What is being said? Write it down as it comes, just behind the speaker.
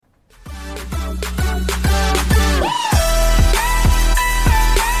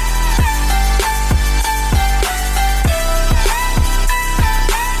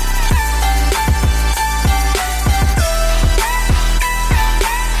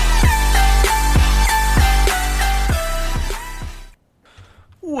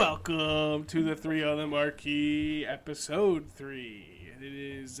Welcome to the 3 on the Marquee, episode 3. It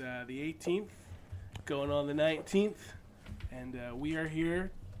is the 18th, going on the 19th, and we are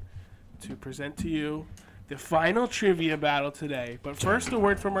here to present to you the final trivia battle today. But first, a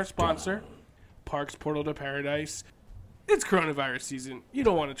word from our sponsor, Parks Portal to Paradise. It's coronavirus season. You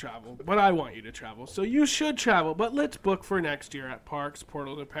don't want to travel, but I want you to travel. So you should travel, but let's book for next year at Parks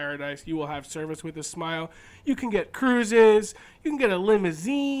Portal to Paradise. You will have service with a smile. You can get cruises. You can get a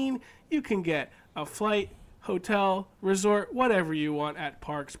limousine. You can get a flight, hotel, resort, whatever you want at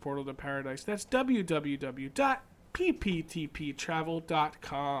Parks Portal to Paradise. That's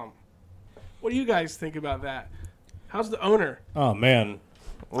www.pptptravel.com. What do you guys think about that? How's the owner? Oh, man.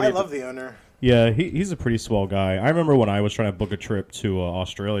 I love the owner. Yeah, he's a pretty swell guy. I remember when I was trying to book a trip to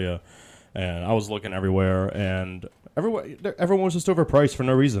Australia, and I was looking everywhere, and everyone was just overpriced for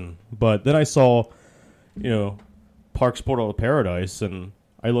no reason. But then I saw, Parks Portal to Paradise, and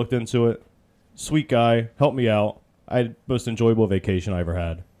I looked into it. Sweet guy, helped me out. I had the most enjoyable vacation I ever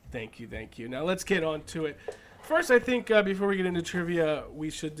had. Thank you. Now let's get on to it. First, I think before we get into trivia,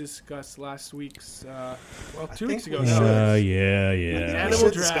 we should discuss last week's, 2 weeks ago now. Yeah. The animal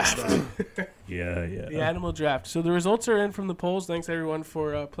draft. Yeah. The animal draft. So the results are in from the polls. Thanks, everyone,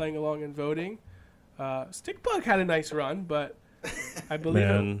 for playing along and voting. Stickbug had a nice run, but I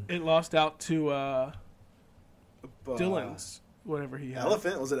believe it lost out to Dylan's, whatever he had.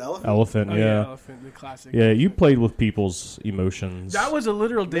 Elephant? Was it Elephant? Elephant, yeah. Elephant, the classic. Yeah, you played with people's emotions. That was a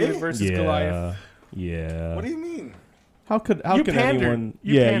literal David versus Goliath. Yeah. What do you mean? How can pandered. anyone?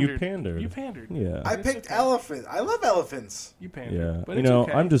 You pandered. You pandered. Yeah. I picked elephant. I love elephants. You pandered. Yeah. But it's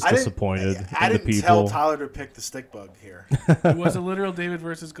okay. I'm just disappointed I in the didn't people. tell Tyler to pick the stickbug here. It was a literal David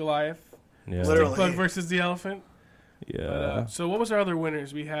versus Goliath. Yeah. Literally. Stickbug versus the elephant. Yeah. So what was our other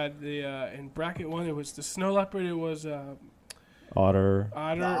winners? We had the in bracket 1. It was the snow leopard. It was Otter. the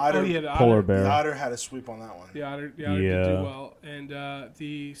otter. Polar otter. bear. The otter had a sweep on that one. The otter did do well. And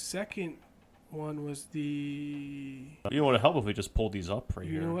the second one was the... You want to help if we just pull these up right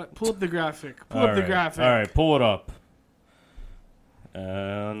here? You know what? Pull up the graphic. All right, pull it up.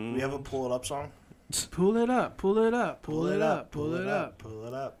 And We have a pull it up song. Pull it up. Pull it up.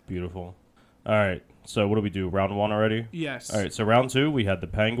 beautiful. All right, so what do we do? Round 1 already? Yes. All right, so round 2, we had the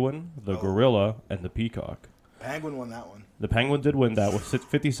penguin, the gorilla, and the peacock. Penguin won that one. The penguin did win that with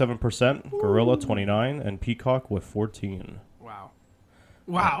 57%, gorilla 29%, and peacock with 14%.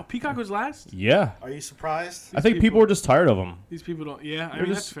 Wow. Peacock was last? Yeah. Are you surprised? I think people were just tired of them. These people don't... Yeah, I They're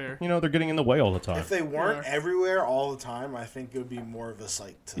mean, just, that's fair. they're getting in the way all the time. If they weren't everywhere all the time, I think it would be more of a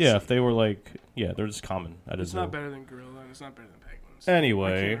sight to see. If they were they're just common. It's not better than gorilla, and it's not better than penguins.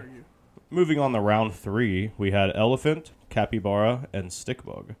 Anyway, I can't argue. moving on to round 3, we had elephant, capybara, and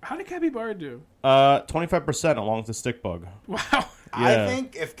stickbug. How did Capybara do? 25% along with the stickbug. Wow. I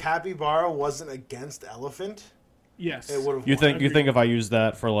think if capybara wasn't against elephant, Yes. it would have You won. think if I used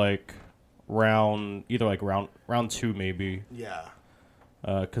that for round 2 maybe? Yeah.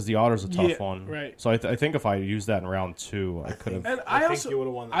 Because the otter's a tough one. right. So I think if I used that in round 2, I could have. And I think also... you would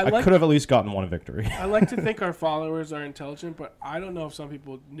have won that. I could have at least gotten one victory. I like to think our followers are intelligent, but I don't know if some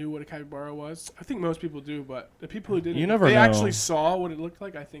people knew what a capybara was. I think most people do, but the people who didn't, You never they know. actually saw what it looked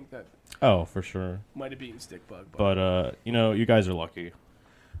like. I think that Oh, for sure. might have beaten Stickbug. But you guys are lucky.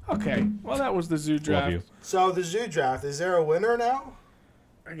 Okay, well that was the zoo draft. Love you. So the zoo draft, is there a winner now?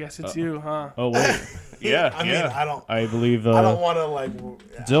 I guess it's you, huh? Oh wait, yeah, I mean, I believe I don't want to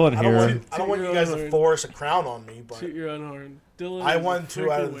Dylan I here. don't want you guys to force a crown on me, but Toot your own horn. Dylan I is won the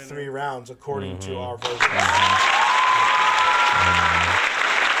 2 out of freaking the winner. 3 rounds according to our vote.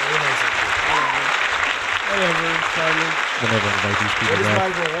 Whatever, Simon. Whenever I invite these people What is back. my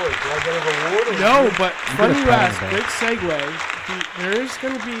reward? Do I get a reward? Or No, but funny you crown ask. today. Great segue. There is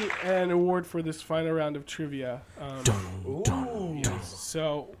going to be an award for this final round of trivia. Ooh. Yes.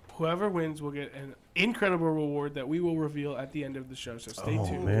 So whoever wins will get an incredible reward that we will reveal at the end of the show. So stay Oh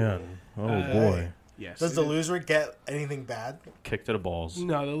tuned. man, boy, Yes. Does the loser get anything bad? kick to the balls.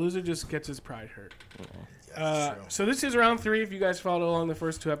 No, the loser just gets his pride hurt. Yeah, that's true. So this is round 3. If you guys followed along the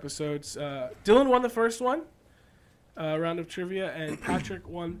first 2 episodes, Dylan won the first one, round of trivia, and Patrick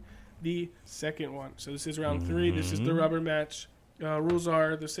won the second one. So this is round 3. This is the rubber match. Rules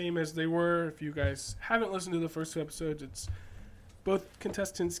are the same as they were. If you guys haven't listened to the first 2 episodes, it's both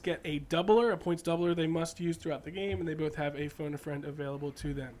contestants get a doubler, a points doubler they must use throughout the game, and they both have a phone a friend available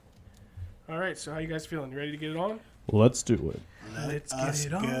to them. All right, so how you guys feeling? You ready to get it on? Let's do it. Let's Let us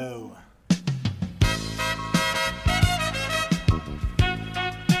get it on. go.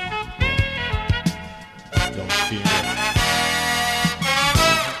 Don't fear.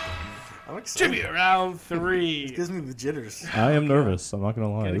 I excited. Trivia round It 3. gives me the jitters. I am nervous. I'm not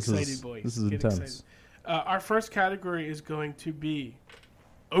gonna lie. Get This excited, is boys. this is Get intense. excited. Our first category is going to be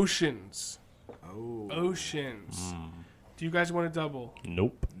oceans. Oh, Oceans. Do you guys want to double?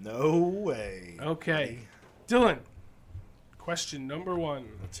 Nope. no way. Okay. Dylan, question number 1.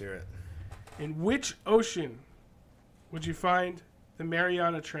 Let's hear it. In which ocean would you find the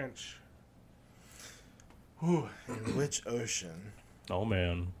Mariana Trench? Whew, in which ocean? Oh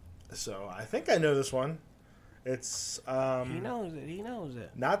man. So I think I know this one. It's knows it. He knows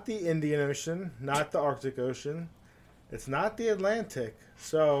it. not the Indian Ocean, not the Arctic Ocean. It's not the Atlantic.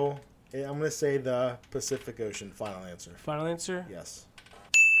 So I'm going to say the Pacific Ocean. Final answer. Final answer? Yes.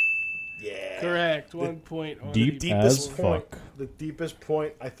 Yeah. Correct. 1 point. On Deep the as Deepest point. fuck. The deepest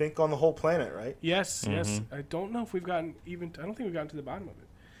point, I think, on the whole planet, right? Yes, yes. I don't know if we've gotten even. I don't think we've gotten to the bottom of it.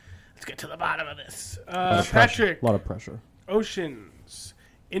 Let's get to the bottom of this. Patrick, A lot of pressure. oceans.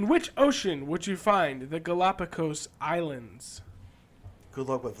 In which ocean would you find the Galapagos Islands? Good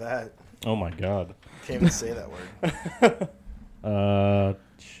luck with that. Oh my god. Can't even say that word.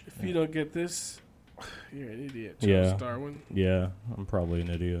 If you don't get this, you're an idiot. Yeah. Charles Darwin. Yeah, I'm probably an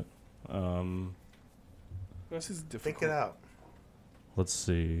idiot. This is difficult. Think it out. Let's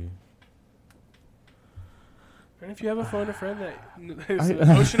see. And if you have a phone a friend that is an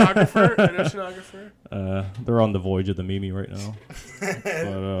oceanographer, They're on the voyage of the Mimi right now.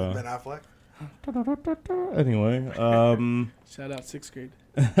 Ben Affleck? Anyway, shout out 6th grade.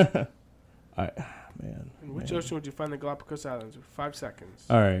 man. In which ocean would you find the Galapagos Islands? 5 seconds.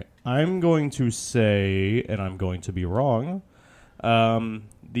 All right, I'm going to say, and I'm going to be wrong,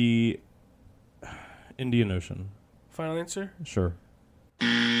 the Indian Ocean. Final answer? Sure.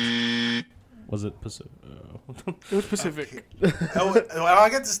 Was it Pacific? It was Pacific. Oh, I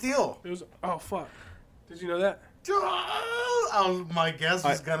get to steal. It was. Oh fuck! Did you know that? My guess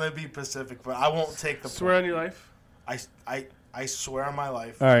was going to be Pacific, but I won't take the Swear point. on your life. I swear on my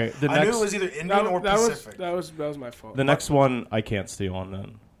life. All right, the I next knew it was either Indian or Pacific. That was my fault. the next one I can't steal on.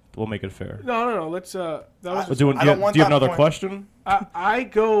 Then we'll make it fair. No. Let's. That was. Do you I don't want have that another point. question? I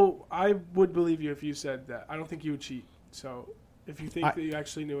would believe you if you said that. I don't think you would cheat. So if you think that you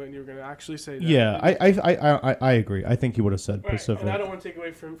actually knew it and you were going to actually say that. Yeah, I agree. I think he would have said Right, Pacific. and I don't want to take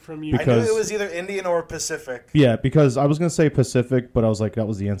away from you. I Because- knew it was either Indian or Pacific. Yeah, because I was gonna say Pacific, but I was like, that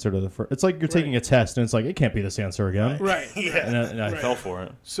was the answer to the first. It's like you're taking a test, and it's like it can't be this answer again. Right. Yeah. And I Right. fell for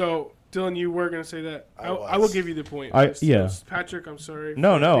it. So Dylan, you were going to say that. I I will was. give you the point. Yeah. Patrick, I'm sorry.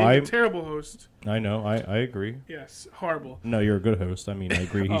 No, for no, being a I'm- terrible host. I know. I agree. Yes, horrible. No, you're a good host. I mean, I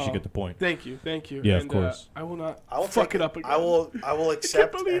agree. He Oh. should get the point. Thank you. Yeah, of And, course. I will not I will fuck take it up again. I will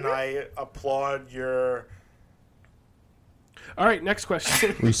accept believe and I applaud your. All right, next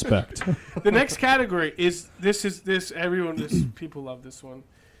question. Respect. The next category is people love this one.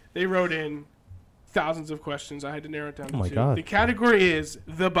 They wrote in thousands of questions. I had to narrow it down to Oh my 2. God. The category is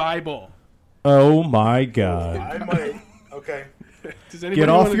the Bible. Oh my god. I might. Okay. Does anybody Get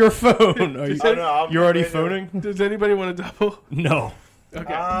off wanna, your phone. Are you, I know, I'm you're already ready to- phoning? Does anybody want to double? No.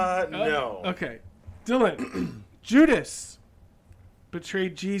 Okay. No. Okay. Dylan, Judas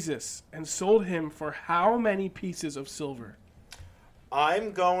betrayed Jesus and sold him for how many pieces of silver?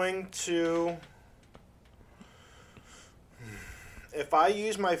 I'm going to. If I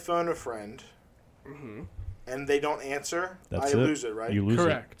use my phone a friend, and they don't answer, That's I it. lose it, right? You lose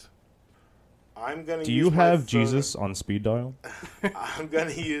Correct. I'm gonna. it. Do use you my have phone- Jesus on speed dial? I'm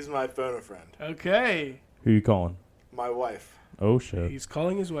gonna use my phone a friend. Okay. Who you calling? My wife. Oh shit. He's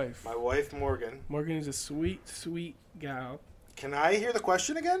calling his wife. My wife Morgan. Morgan is a sweet, sweet gal. Can I hear the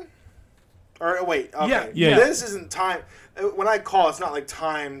question again? Or wait. Okay. Yeah, yeah. This isn't time. When I call, it's not like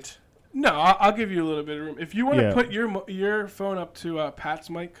timed. No, I'll give you a little bit of room. If you want to Yeah. put your phone up to Pat's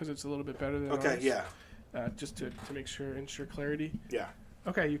mic because it's a little bit better than Okay. ours. Yeah. Just to ensure clarity. Yeah.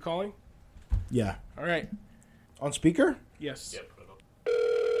 Okay, you calling? Yeah. All right. On speaker? Yes.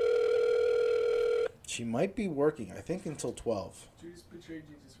 She might be working. I think until 12. Judas betrayed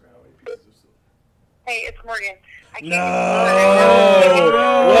Jesus for how many pieces of silver? Hey, it's Morgan. I can't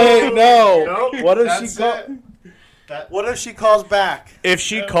No. Wait, no. What if she That's calls? What if she calls back? If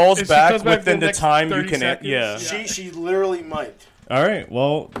she calls if she back calls back within the the next time you 30 can, seconds, yeah. yeah. She literally might. All right.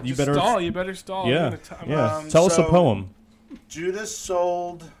 Well, you Just better. stall. You better stall. I'm Yeah. gonna Yeah. Tell us a so- poem. Judas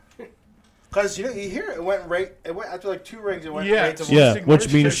sold. Because you hear it went right. It went after like 2 rings. It went Yeah. right to Yeah, Just which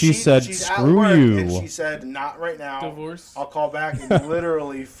ignore means shit. she said, she's at "Screw work, you." And she said, "Not right now. Divorce. I'll call back in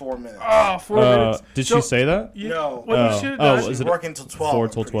literally 4 minutes." Oh, 4 minutes. Did So, she say that? No. What you should have done. is She's it working till 12. 4 I'm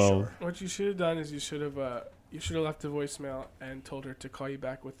till pretty 12? sure. What you should have done is you should have left a voicemail and told her to call you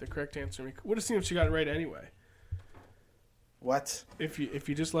back with the correct answer. We would have seen if she got it right anyway. What? If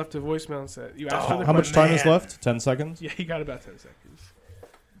you just left a voicemail and said you asked for the How much question. time is man. left? 10 seconds? Yeah, you got about 10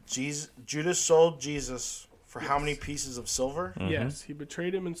 seconds. Judas sold Jesus for how many pieces of silver? Mhm. Yes, he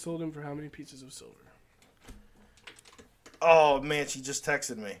betrayed him and sold him for how many pieces of silver? Oh man, she just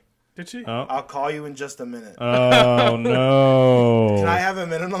texted me. Did she? Oh. I'll call you in just a minute. Oh, no. Can I have a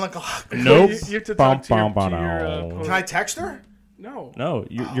minute on the clock? Nope. You have to talk to your Bum. opponent. Can I text her? No. No,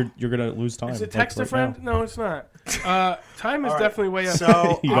 you're going to lose time. Is it like, text a right friend? now. No, it's not. Time is All right. definitely way up. So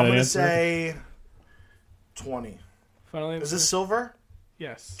I'm You got an gonna answer? say 20. Final answer? Is this silver?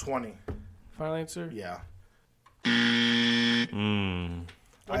 Yes. 20. Final answer? Yeah. Mm.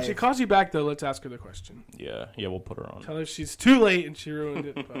 When she calls you back, though, let's ask her the question. Yeah, we'll put her on. Tell her she's too late and she ruined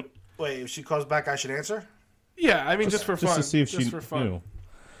it. But Wait, if she calls back, I should answer? yeah, I mean, just for fun. Just to see if Just she for fun.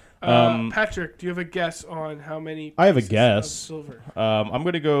 knew. Patrick, do you have a guess on how many I have a pieces guess. of silver? I'm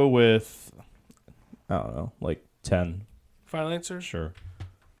going to go with, I don't know, like 10. Final answer? Sure.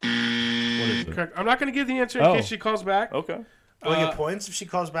 What is it? Correct. I'm not going to give the answer in Oh. case she calls back. Okay. Do I get points if she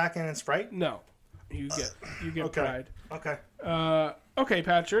calls back and it's right? No. You get Okay. pride. Okay. Okay,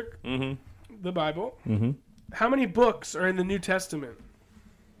 Patrick. Mm-hmm. The Bible. Mm-hmm. How many books are in the New Testament?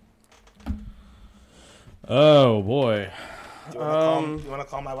 Oh, boy. Do you want to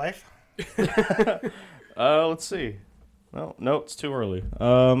call my wife? Let's see. No, it's too early.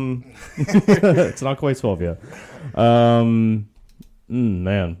 It's not quite 12 yet. Man.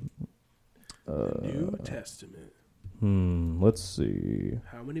 New Testament. Let's see.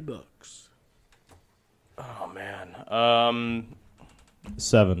 How many books? Oh, man.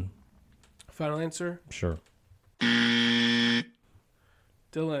 7. Final answer? Sure.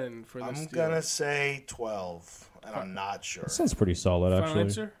 Dylan for the I'm steal. going to say 12, and I'm not sure. That sounds pretty solid, Final actually.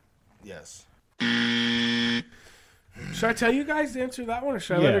 answer? Yes. Should I tell you guys to answer that one, or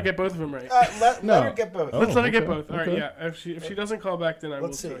should I let Yeah. her get both of them right? Let No. her get both. Oh. Let's let her get okay, both. All right, okay. yeah. If she doesn't call back, then I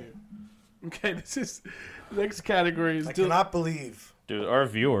Let's will see. tell you. Okay, this is next category is I cannot believe. Dude,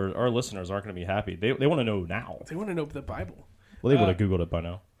 our listeners aren't going to be happy. They want to know now. They want to know the Bible. Well, they would have Googled it by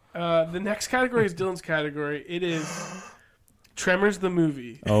now. The next category is Dylan's category. It is Tremors the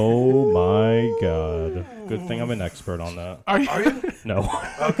movie. Oh, my God. Good thing I'm an expert on that. Are you? No.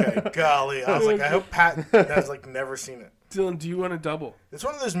 Okay, golly. I was like, I hope Pat has never seen it. Dylan, do you want to double? It's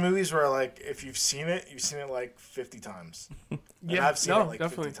one of those movies where if you've seen it, you've seen it like 50 times. And Yeah, I've seen no, it like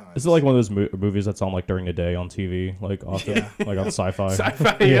definitely. 50 times. Is it like one of those movies that's on like during the day on TV, like often, like on Sci-Fi?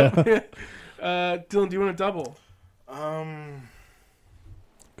 Sci-fi. Yeah. Dylan, do you want to double?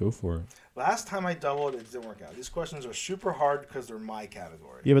 Go for it. Last time I doubled, it didn't work out. These questions are super hard because they're my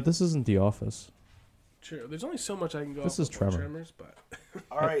category. Yeah, but this isn't The Office. True. There's only so much I can go. This off is of Tremor. Tremors, but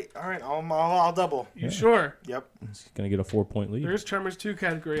All right. I'll double. you sure? Yep. He's gonna get a 4-point lead. There is Tremors 2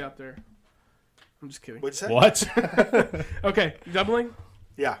 category out there. I'm just kidding. What'd you say? What? Okay, you doubling?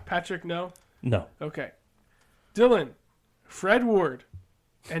 Yeah. Patrick, no. No. Okay. Dylan, Fred Ward,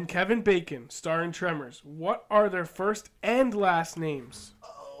 and Kevin Bacon star in Tremors. What are their first and last names?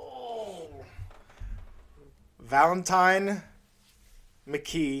 Valentine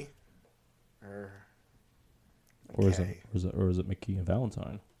McKee. Or is it McKee and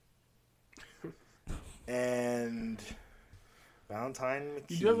Valentine? And Valentine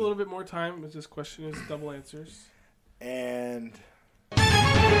McKee. You do have a little bit more time, as this question is double answers. And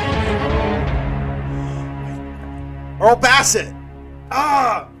Earl Bassett.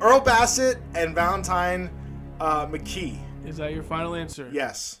 Earl Bassett and Valentine McKee. Is that your final answer?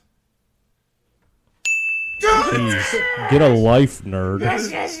 Yes. Jeez. Get a life, nerd.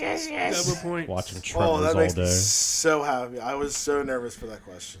 Double points. Watching Oh, Tremors that all makes me day. so happy. I was so nervous for that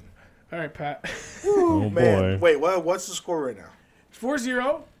question. All right, Pat. Oh, Man, boy. wait, what's the score right now?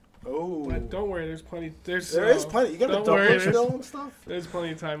 4-0. Oh, But don't worry, there's plenty. there is plenty. You got a don't double worry, still and stuff. There's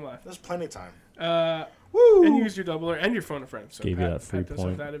plenty of time left. There's plenty of time. And you used your doubler and your phone a friend. So Gave you Pat, that free Pat does have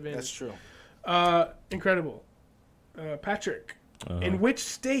point. that advantage. That's true. Incredible. Patrick, in which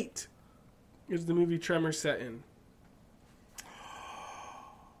state is the movie Tremors set in?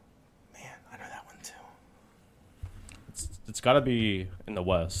 Man, I know that one too. It's got to be in the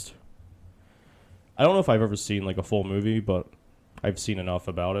West. I don't know if I've ever seen like a full movie, but I've seen enough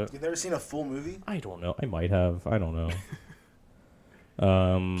about it. You've never seen a full movie? I don't know. I might have. I don't know.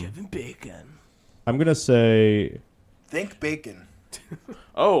 Kevin Bacon. I'm gonna say. Think bacon.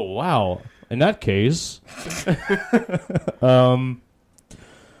 Oh wow! In that case,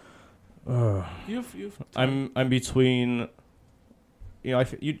 You've I'm between. You know,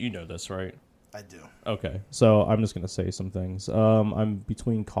 you know this, right? I do. Okay, so I'm just gonna say some things. I'm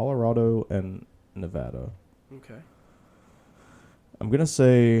between Colorado and Nevada. okay. I'm gonna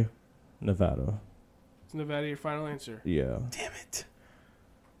say Nevada. Is Nevada your final answer? Yeah. Damn it.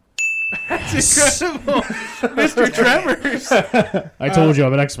 That's incredible. Mr. Tremors. I told you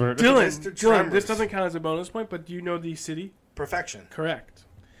I'm an expert. Dylan, Tremors. this doesn't count as a bonus point, but do you know the city? Perfection. Correct.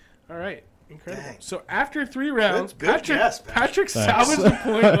 All right. Incredible. Dang. So after 3 rounds, Good guess, Patrick. Patrick Thanks. salvaged the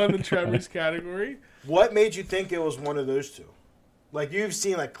point on the Tremors category. What made you think it was one of those two? Like, you've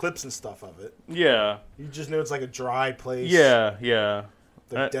seen, like, clips and stuff of it. Yeah. You just know it's, like, a dry place. Yeah.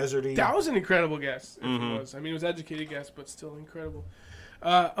 Like, deserty. That was an incredible guess. If Mm-hmm. it was. I mean, it was an educated guess, but still incredible.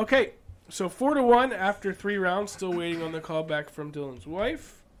 Okay. So 4-1 after 3 rounds, still waiting on the call back from Dylan's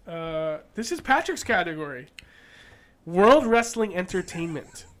wife. This is Patrick's category. World Wrestling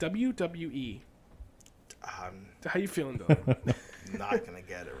Entertainment, WWE. I'm How you feeling, Dylan? not going to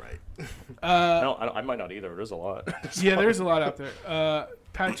get it right. No, I might not either. There's a lot. Yeah, there's a lot out there.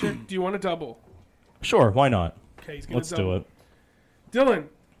 Patrick, do you want to double? Sure, why not? Okay, he's gonna Let's double. do it. Dylan,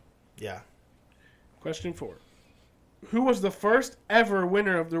 Yeah. question 4. Who was the first ever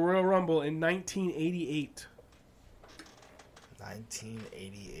winner of the Royal Rumble in 1988?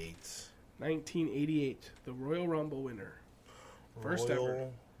 1988. 1988, the Royal Rumble winner. First Royal ever.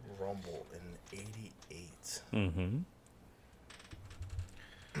 Rumble in 88. Mm-hmm.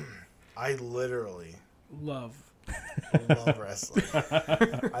 I literally Love. love wrestling.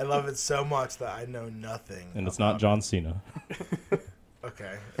 I love it so much that I know nothing. And it's not John Cena.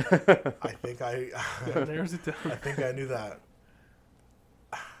 Okay. I think I There's it down. I think I knew that.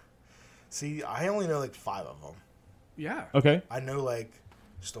 See, I only know like 5 of them. Yeah. Okay. I know like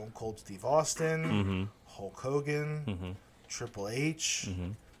Stone Cold Steve Austin, Mm-hmm. Hulk Hogan, Mm-hmm. Triple H,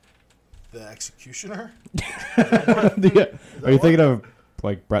 Mm-hmm. the Executioner. Yeah. Are you thinking of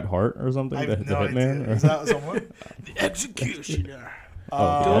like Bret Hart or something? I The have no Hitman? idea. Is that someone? The Executioner. Oh,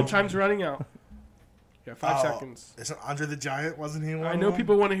 Dylan, Edge? time's running out. You got 5 Oh, seconds. Isn't Andre the Giant? Wasn't he one? I of know them?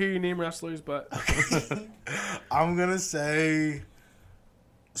 people want to hear you name wrestlers, but I'm gonna say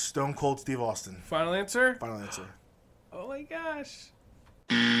Stone Cold Steve Austin. final answer? Final answer. Oh my gosh.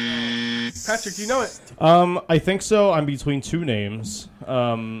 Patrick, do you know it? I think so. I'm between 2 names.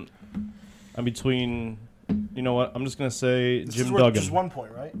 I'm between. You know what? I'm just gonna say This Jim is worth Duggan. just 1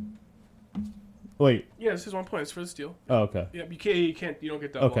 point, right? Wait. Yeah, this is 1 point. It's for the steal. Oh, okay. Yeah, you can't. You don't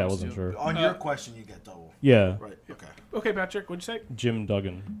get double. Okay, I on the wasn't steal. sure. On your question, you get double. Yeah, Right. Okay. Okay, Patrick, what'd you say? Jim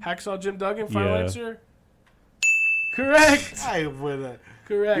Duggan. Hacksaw Jim Duggan. Final Yeah. answer. Correct. I would.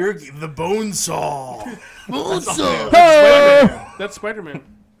 Correct. You're the bone saw. That's Spider-Man.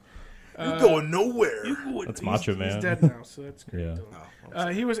 You're going nowhere. That's Macho Man. He's dead now, so that's great.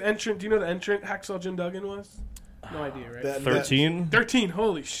 Yeah. He was entrant. Do you know the entrant Hacksaw Jim Duggan was? No idea, right? 13? 13.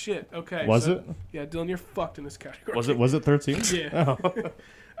 Holy shit. Okay. Was so- it? Yeah, Dylan, you're fucked in this category. Was it 13? Yeah.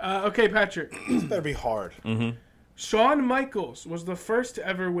 Okay, Patrick. This better be hard. Mm-hmm. Shawn Michaels was the first to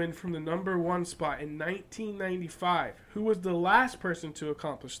ever win from the number 1 spot in 1995. Who was the last person to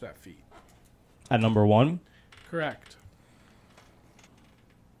accomplish that feat? At number 1? Correct.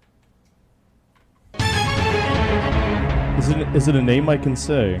 Is it a name I can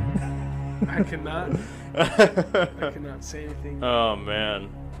say? I cannot. I cannot say anything. Oh man.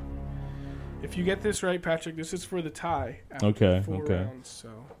 If you get this right, Patrick, this is for the tie. After Okay, 4 okay. rounds, so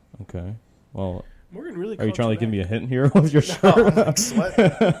Okay. Well, Morgan really. are you called trying to give back. me a hint here with your shirt? I'm like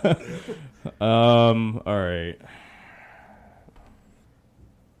sweating. All right.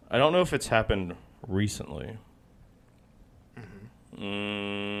 I don't know if it's happened recently.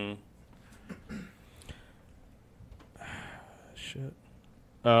 Shit.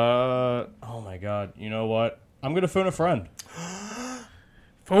 Oh my god. You know what? I'm gonna phone a friend.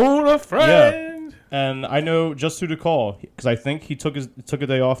 Phone a friend. And I know just who to call because I think he took a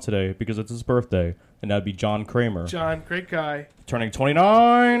day off today because it's his birthday, and that'd be John Kramer, John, great guy. turning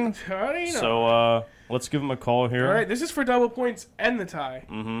 29. Tony. So let's give him a call here. All right, this is for double points and the tie.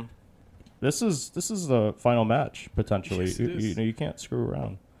 Mm-hmm. This is the final match potentially. Yes, it is. You can't screw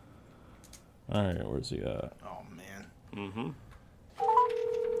around. All right, where's he at? Oh man. Mm-hmm.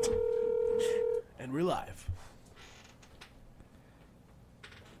 And we're live.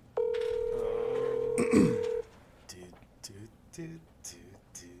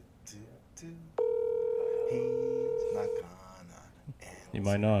 He's not gonna You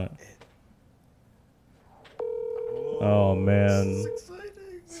might not. it. Oh man, It's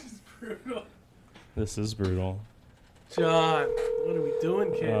exciting. this is brutal. John, what are we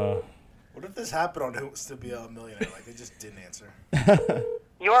doing, kid? What if this happened on Who Wants to Be a Millionaire? Like they just didn't answer.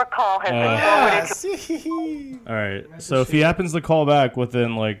 Your call has been forwarded to See. All right, That's so a if he shame. happens to call back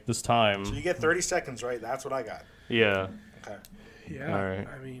within like this time, So you get 30 seconds, right? That's what I got. yeah. Okay. Yeah, all right.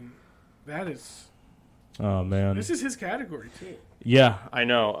 I mean, that is. Oh man. This is his category too. Yeah, I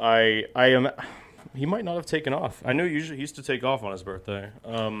know. I am. he might not have taken off. I know usually he used to take off on his birthday.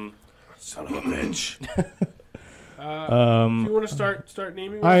 Son of a bitch. If you want to start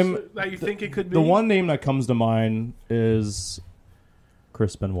naming ones that you think it could be. The one name that comes to mind is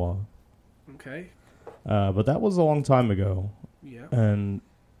Chris Benoit. Okay. But that was a long time ago. Yeah. And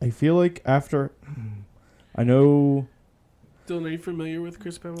I feel like after... I know... Dylan, are you familiar with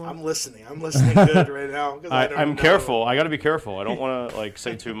Chris Benoit? I'm listening good right now. I'm careful. I got to be careful. I don't want to like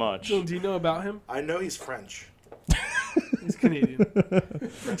say too much. Dylan, do you know about him? I know he's French. He's Canadian.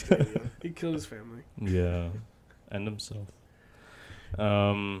 French Canadian. He killed his family. Yeah. And himself.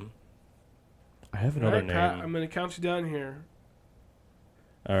 I have another All right, name. Pat, I'm going to count you down here.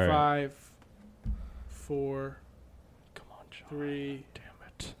 All right. 5, 4, Come on, John. 3, Damn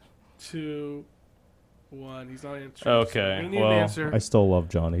it. 2, 1. He's not answering. Okay. So need an Well, answer. I still love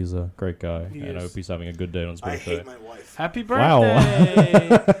John. He's a great guy. He and I is. hope he's having a good day on his I birthday. hate my wife. Happy Wow.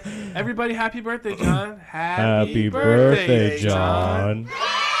 birthday! Everybody, happy birthday, John. Happy birthday, John.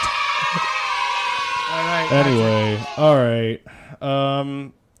 All right. Anyway, all right.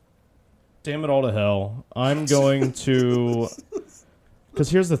 Damn it all to hell. I'm going to... Because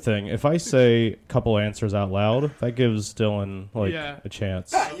here's the thing. If I say a couple answers out loud, that gives Dylan, a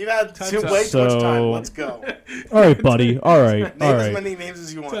chance. You had Time's way up. too much So- time. Let's go. All right, buddy. All right. Name All as right. many names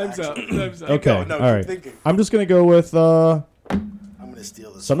as you want. Time's up. actually. Time's up. Okay. No, all keep right. thinking. I'm just going to go with I'm going to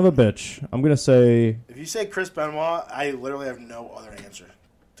steal this. son of a bitch. I'm going to say... If you say Chris Benoit, I literally have no other answer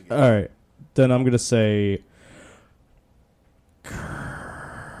to give. All right. Then I'm going to say...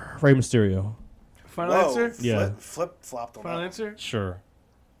 Rey Mysterio. Final answer? Yeah. Flip-flopped on Final that. answer? Sure.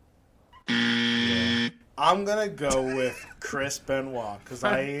 I'm going to go with Chris Benoit because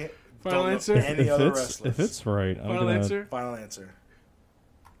I Final don't answer? know any If other it's, wrestlers. if it's right, I'm Final going to... answer? Final answer.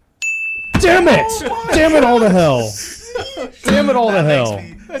 Damn it! Damn it all to hell! Damn it all to hell!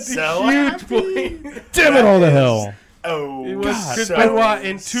 That's So a huge happy. point. Damn it all to hell! Oh, It was God, Chris so Benoit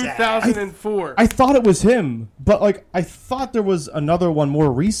in sad. 2004. I thought it was him, but I thought there was another one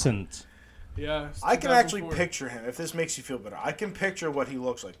more recent. Yeah. it's I can actually 2004. picture him, if this makes you feel better. I can picture what he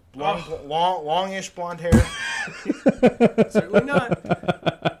looks like. Oh. Longish blonde hair. Certainly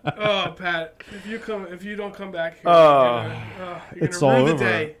not. Oh, Pat, if you don't come back here, you're It's gonna all ruin over. the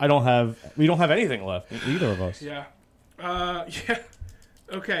day. We don't have anything left, either of us. Yeah. Yeah.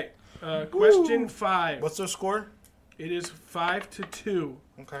 Okay. Question 5. What's their score? It is 5-2.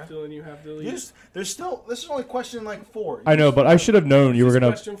 Okay. Dylan, you have the lead. There's still. This is only question like 4. I know, but I should have known you were This is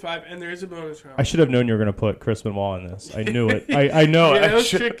gonna. question 5, and there is a bonus round. I should have known you were gonna put Chris Benoit in this. I knew it. I know. Yeah, I that was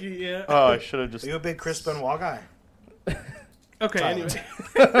should. tricky. Yeah. Oh, I should have just. Are you a big Chris Benoit guy? Okay. Tyler.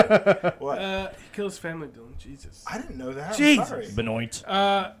 Anyway, What? he killed his family, Dylan. Jesus. I didn't know that. I'm Jesus. sorry. Benoit.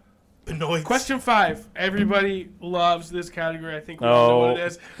 Benoit. Question 5. Everybody loves this category. I think we all know what it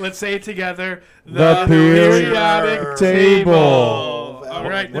is. Let's say it together. The periodic table. All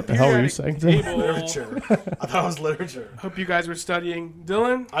right. What the hell were you saying, Dylan? Table. Literature. I thought it was literature. Hope you guys were studying.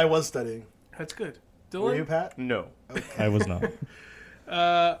 Dylan, I was studying. that's good. Were you, Dylan, Pat? No, I was not.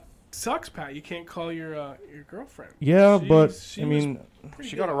 sucks, Pat. You can't call your girlfriend. Yeah, but She I was mean, pretty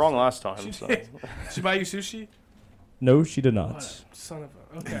she good. got it wrong last time. So. She buy you sushi? No, she did What not. a son of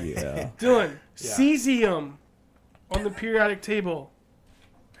a. Okay. Yeah. Dylan, Yeah. cesium on the periodic table.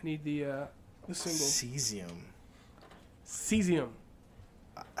 I need the symbol. Cesium. Cesium.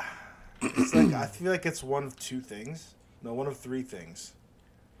 It's like I feel like it's one of two things. No, one of three things.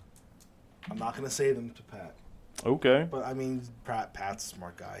 I'm not gonna say them to Pat, Okay. but I mean, Pat's a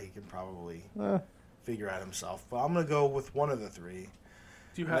smart guy. He can probably figure out himself. But I'm gonna go with one of the three.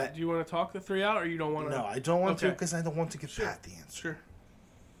 Do you want to talk the 3 out, or you don't want to? No, I don't want to Okay. because I don't want to give Pat the answer, Sure.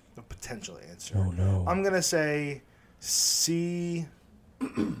 the potential answer. Oh no. I'm gonna say C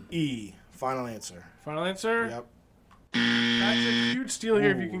E. Final answer. Final answer. Yep. That's a huge steal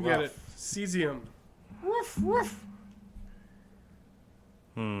here if you can get rough. it. Cesium.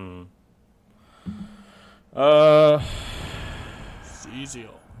 Cesium.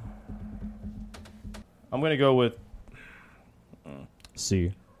 I'm gonna go with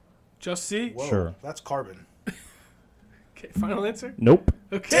C. Just C. Whoa, Sure. That's carbon. Okay. Final answer. Nope.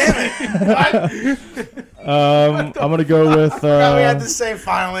 Okay. I'm gonna go with. Now we had the same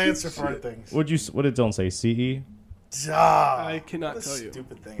final answer for our things. What did Dylan say? CE. I cannot What a tell you.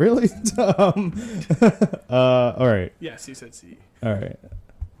 Stupid thing. Really? All right. Yes, he said C. All right.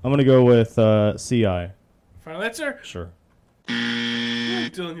 I'm gonna go with CI. Final answer. Sure.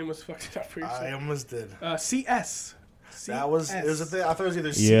 Dylan, you almost fucked it up for I yourself. almost did. CS. That was it was a thing. I thought it was either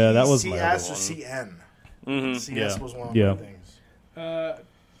Yeah, that was my CS or other CN. Mm-hmm. CS was one of Yeah. my things.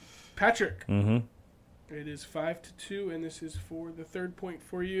 Patrick. Mm-hmm. It is 5-2, and this is for the third point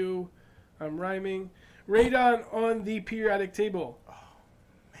for you. I'm rhyming. Radon on the periodic table. Oh,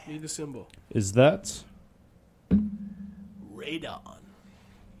 man. Need the symbol. Is that Radon.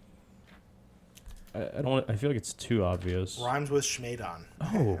 I don't. I feel like it's too obvious. Rhymes with Schmadon.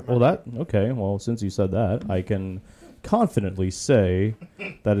 Oh, well, that okay. Well, since you said that, I can confidently say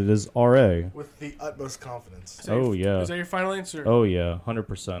that it is RA. With the utmost confidence. Oh yeah. Is that your final answer? Oh yeah,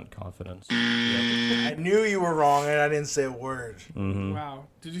 100% confidence. I knew you were wrong, and I didn't say a word. Mm-hmm. Wow.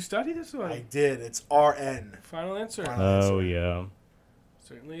 Did you study this one? I did. It's RN. Final answer. Oh yeah,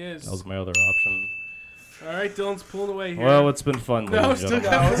 Certainly is. that was my other option. All right, Dylan's pulling away here. Well, it's been fun. No, ladies and still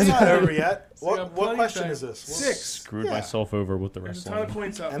gentlemen. No, it's not over yet. So we got What plenty question time. is this? 6. Screwed Yeah. myself over with the There's a ton of wrestling.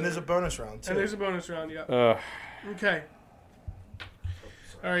 points out And there. there's a bonus round, too. And there's a bonus round, yeah. Okay.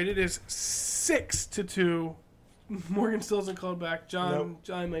 All right, it is 6-2. Morgan still hasn't called back. John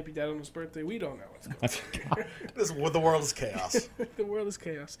might be dead on his birthday. We don't know what's going The world is chaos. on. The world is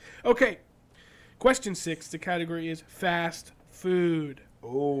chaos. Okay. Question 6. The category is fast food.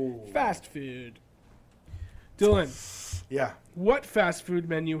 Oh. Fast food. Dylan, Yeah. what fast food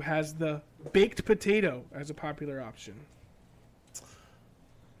menu has the baked potato as a popular option?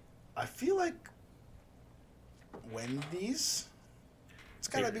 I feel like Wendy's. It's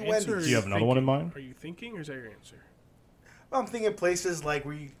gotta be Your answer, or Wendy's. Do you have another one in mind? Are you thinking, or is that your answer? I'm thinking places like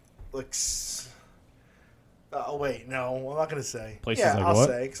oh wait, no, I'm not gonna say. Places yeah, like I'll what?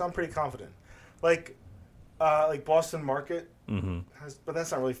 say because I'm pretty confident. Like Boston Market Mm-hmm. but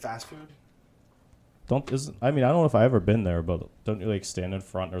that's not really fast food. I don't know if I've ever been there, but don't you like stand in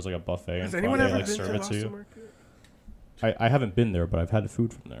front? There's like a buffet in Has front. anyone They ever like been serve to it to Boston you. Market? I haven't been there, but I've had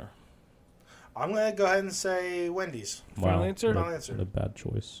food from there. I'm gonna go ahead and say Wendy's. Final answer? What a- Final answer. what a bad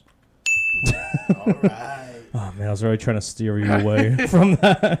choice. All right. Oh man, I was really trying to steer you away from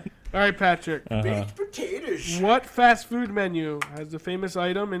that. All right, Patrick. Baked potatoes. What fast food menu has the famous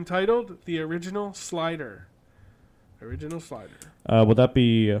item entitled the Original Slider? Original Slider. Would that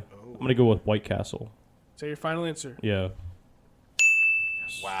be? I'm gonna go with White Castle. Is that your final answer? Yeah.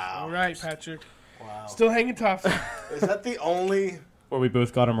 Wow. All right, Patrick. Wow. Still hanging tough. Is that the only? Where we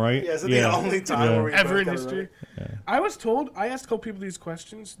both got them right. Yeah, is it the only time where we Ever both in got it history. right? Yeah. I was told, I asked a couple people these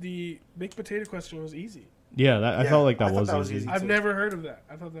questions. The baked potato question was easy. Yeah, I Yeah, felt like I that thought was that was easy. easy. I've too. never heard of that.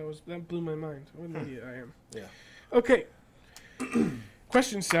 I thought that blew my mind. What an idiot I am. Yeah. Okay.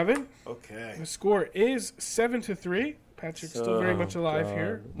 Question 7. Okay. The score is 7-3. Patrick's still very much alive God.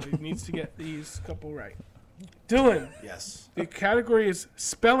 here. He needs to get these couple right. Dylan, Yes. the category is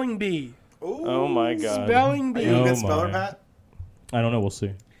spelling bee. Ooh. Oh my god. Spelling Are you a bee. good Oh speller, my. Pat? I don't know. We'll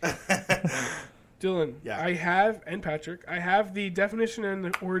see. Dylan, Yeah. I have, and Patrick, I have the definition and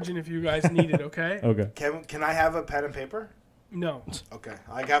the origin if you guys need it, okay? Okay. Can I have a pen and paper? No. Okay.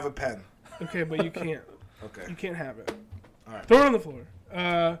 I have a pen. Okay, but you can't. Okay. You can't have it. All right. Throw it on the floor.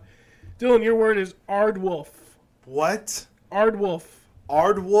 Dylan, your word is Ardwolf. What? Ardwolf.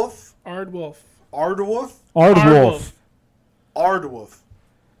 Ardwolf? Ardwolf. Ardwolf? Aardwolf. Ardwolf.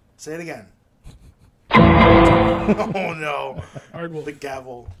 Say it again. Oh no. Ardwolf. The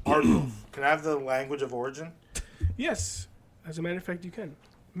gavel. Ardwolf. Can I have the language of origin? Yes. As a matter of fact, you can.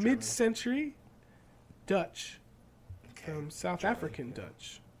 Mid-century Dutch. Okay. From South African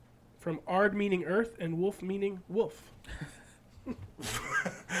Dutch. From Ard meaning earth and wolf meaning wolf.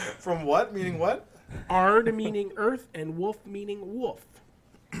 From what? Meaning what? Ard meaning earth and wolf meaning wolf.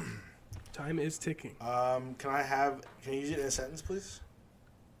 Time is ticking. Can you use it in a sentence, please?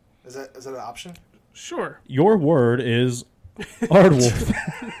 Is that an option? Sure. Your word is Aardwolf.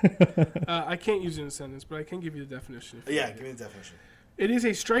 I can't use it in a sentence, but I can give you the definition. if you Yeah, need give me the definition. it. It is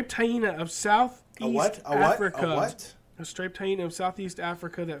a striped hyena of Southeast A what? A Africa. what? A what? A striped hyena of Southeast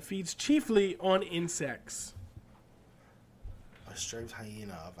Africa that feeds chiefly on insects. A striped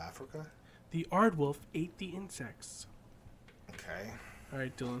hyena of Africa? The aardwolf ate the insects. Okay. All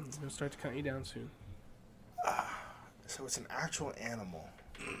right, Dylan, I'm going to start to count you down soon. So it's an actual animal.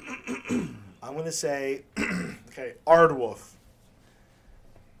 I'm going to say, okay, Aardwolf.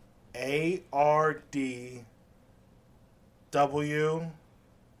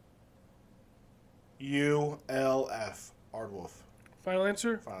 ARDWULF. Aardwolf. Final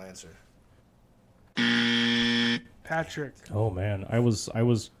answer? Final answer. Patrick. Oh man, I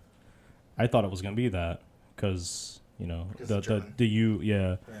thought it was gonna be that because you know German. the U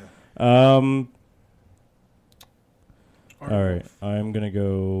Yeah. All Aardwolf. right, I'm gonna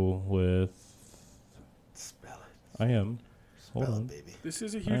go with. Spell it. I am. Hold Spell on. it, baby. This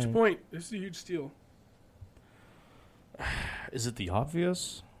is a huge Alright. point. This is a huge steal. Is it the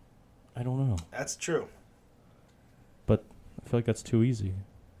obvious? I don't know, That's true. but I feel like that's too easy.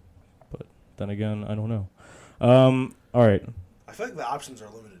 But then again, I don't know. All right. I feel like the options are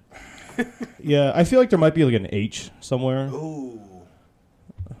limited. Yeah, I feel like there might be like an H somewhere. Ooh.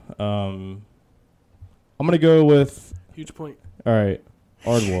 I'm gonna go with. Huge point. All right,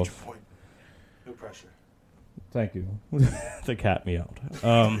 Huge Aardwolf. point. No pressure. Thank you. To cat me out.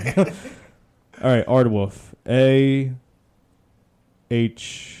 All right, Aardwolf.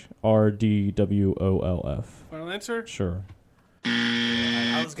 AHRDWOLF. Final answer? Sure.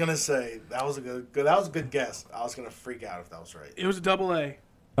 I was gonna say that was a good guess. I was gonna freak out if that was right. It was a double A.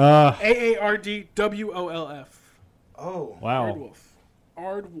 AARDWOLF. Oh, Wow.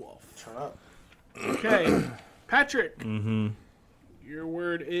 Aardwolf. turn up. Okay. Patrick. Mm-hmm. Your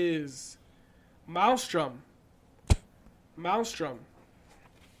word is Maelstrom. Maelstrom.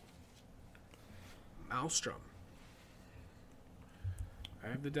 Maelstrom. I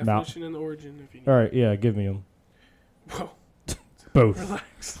have the definition and the origin if you need. All right, yeah, give me them. Whoa. Both.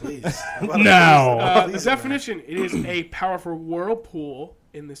 Relax. Please. Now. The definition, it is a powerful whirlpool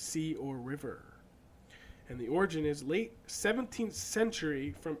in the sea or river. And the origin is late 17th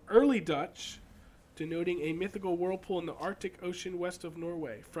century from early Dutch, denoting a mythical whirlpool in the Arctic Ocean west of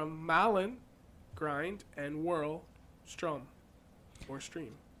Norway. From Malen, grind, and whirl, strom, or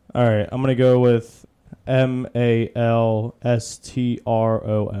stream. All right, I'm gonna go with MALSTROM.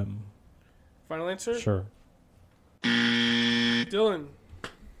 Final answer? Sure. Dylan.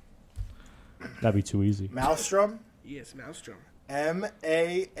 That'd be too easy. Maelstrom. Yes, Maelstrom.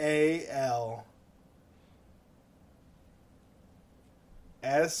 MAAL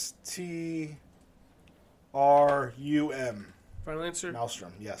STRUM. Final answer?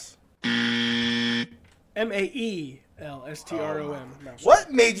 Maelstrom. Yes. MAELSTROM. Maelstrom.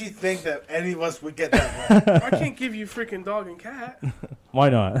 What made you think that any of us would get that right? I can't give you freaking dog and cat. Why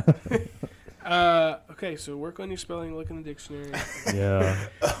not? Okay, so work on your spelling, look in the dictionary. Yeah.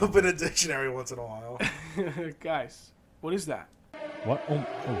 Open a dictionary once in a while. Guys, what is that? What? Oh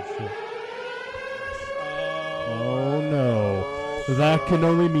shit. Oh no. That can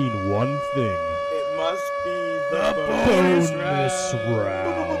only mean one thing. It must be the bonus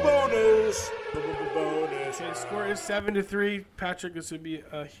round. bonus. Okay, score is 7-3. Patrick, this would be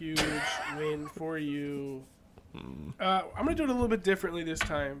a huge win for you. I'm gonna do it a little bit differently this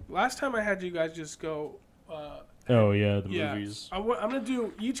time. Last time I had you guys just go. Oh yeah, the movies. I'm gonna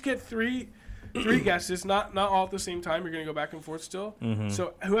do each get three guesses, not all at the same time. You're gonna go back and forth still. Mm-hmm.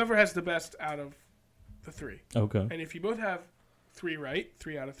 So whoever has the best out of the three. Okay. And if you both have 3 right,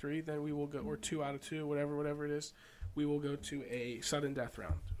 3 out of 3, then we will go, or 2 out of 2, whatever it is, we will go to a sudden death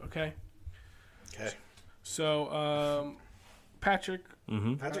round. Okay. Okay. So, Patrick.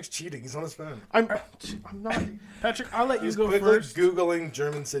 Mm-hmm. Patrick's cheating. He's on his phone. I'm not. Patrick, I'll let you He's go quickly first. Googling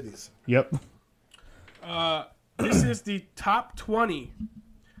German cities. Yep. This is the top 20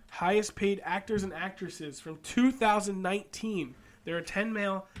 highest paid actors and actresses from 2019. There are 10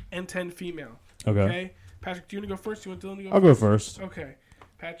 male and 10 female. Okay. Patrick, do you want to go first? Do you want Dylan to go I'll go first. Okay.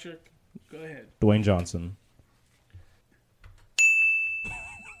 Patrick, go ahead. Dwayne Johnson.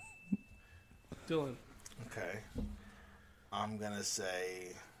 Dylan. Okay. I'm gonna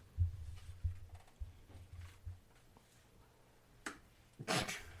say.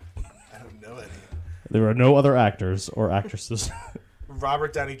 I don't know any. There are no other actors or actresses.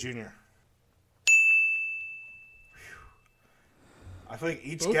 Robert Downey Jr. I feel like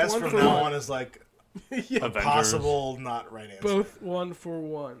each Both guess one from for now one. on is like Yeah. a possible not right answer. Both 1 for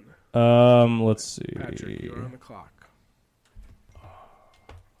 1. Let's see. Patrick, you're on the clock.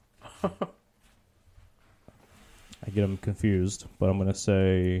 I get them confused, but I'm gonna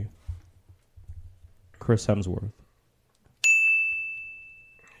say Chris Hemsworth.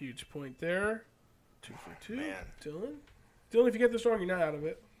 Huge point there. 2 for 2. Man. Dylan, if you get this wrong, you're not out of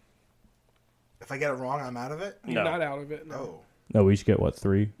it. If I get it wrong, I'm out of it. You're not out of it. No. Oh. No, we each get what,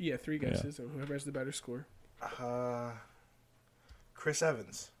 3? Yeah, 3 guesses, and whoever has the better score. Chris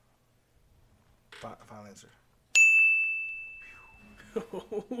Evans. Final answer.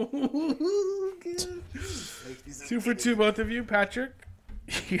 2 for 2, both of you. Patrick,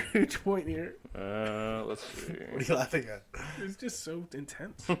 huge point here. Let's see. What are you laughing at? It's just so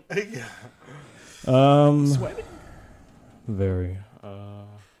intense. Yeah. Sweating. Very.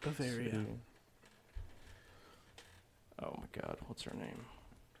 Bavaria. See. Oh my God, what's her name?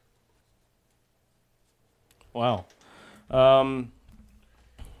 Wow.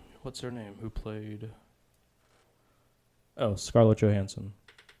 What's her name? Who played? Oh, Scarlett Johansson.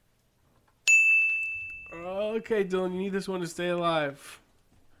 Okay, Dylan, you need this one to stay alive.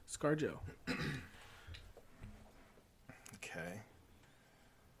 ScarJo. Okay.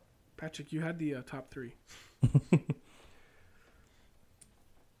 Patrick, you had the top 3.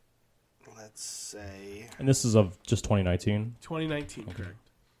 Let's say. And this is of just 2019. 2019, Okay. correct.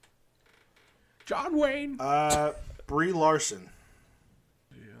 John Wayne. Brie Larson.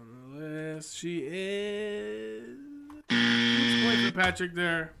 On the list, she is. Let's point for Patrick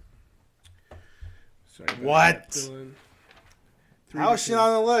there. Sorry about What? that, Dylan. How is she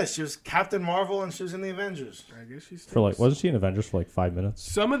not on the list? She was Captain Marvel and she was in the Avengers. I guess she's For like, wasn't she in Avengers for like 5 minutes?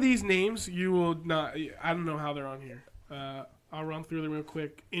 Some of these names you will not. I don't know how they're on here. I'll run through them real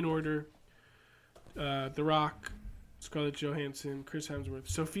quick in order. The Rock, Scarlett Johansson, Chris Hemsworth,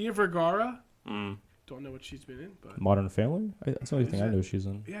 Sofia Vergara. Don't know what she's been in, but Modern Family? That's the only thing I know she's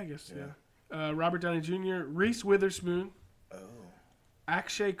in. yeah, I guess yeah. Robert Downey Jr., Reese Witherspoon,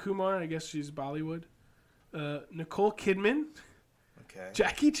 Akshay Kumar. I guess she's Bollywood. Nicole Kidman, Okay.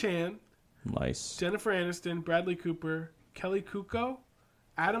 Jackie Chan, Nice. Jennifer Aniston, Bradley Cooper, Kelly Kuko,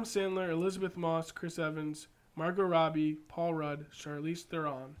 Adam Sandler, Elizabeth Moss, Chris Evans, Margot Robbie, Paul Rudd, Charlize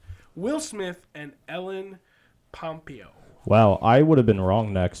Theron, Will Smith, and Ellen Pompeo. Wow, I would have been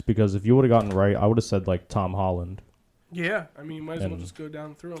wrong next because if you would have gotten right, I would have said like Tom Holland. Yeah, I mean, might as well And- just go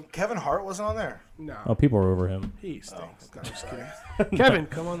down through them. Kevin Hart wasn't on there. No, Oh, people are over him. he stinks. Oh, I'm just kidding. Kevin,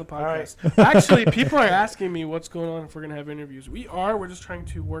 come on the right. podcast. Actually, people are asking me what's going on if we're going to have interviews. We're just trying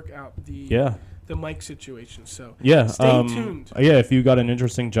to work out the mic situation. So Yeah. stay tuned. Yeah, if you got an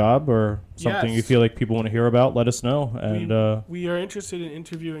interesting job or something you Yes. feel like people want to hear about, let us know. And We are interested in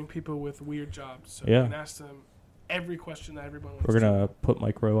interviewing people with weird jobs. So Yeah. we can ask them every question that everyone wants we're to. going to put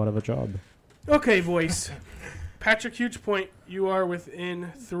Mike Rowe out of a job. Okay, voice. Patrick, huge point. You are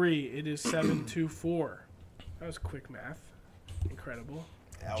within 3. It is 7-4. That was quick math. Incredible.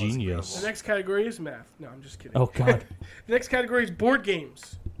 That was Genius. The next category is math. No, I'm just kidding. Oh, God. The next category is board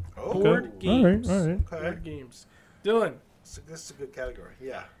games. incredible. Board All games. right, all right. Okay. Board games. Dylan, So this is a good category.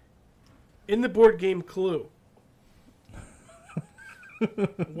 Yeah. in the board game Clue,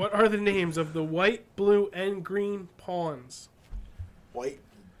 what are the names of the white, blue, and green pawns? White,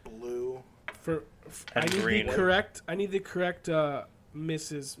 blue. I And need green. the correct. I need the correct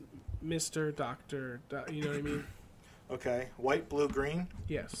Mrs. Mr. Doctor. You know what I mean? Okay. White, blue, green.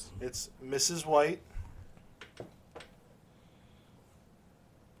 Yes. It's Mrs. White.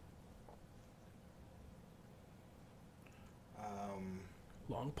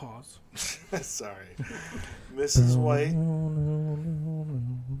 Long pause. Sorry. Mrs. White.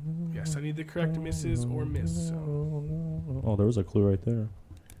 Yes, I need the correct Mrs. or Miss. So, Oh, there was a clue right there.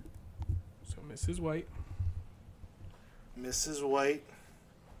 Mrs. White. Mrs. White.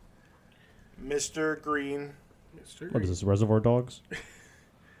 Mr. Green. Mr. What Green. is this, Reservoir Dogs?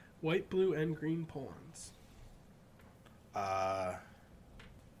 White, blue, and green pawns.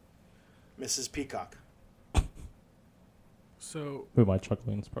 Mrs. Peacock. So, Who am I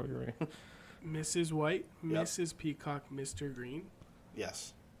chuckling? It's probably right. Mrs. White, Yep. Mrs. Peacock, Mr. Green.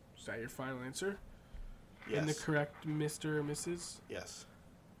 Yes. Is that your final answer? Yes. And the correct Mr. or Mrs.? Yes.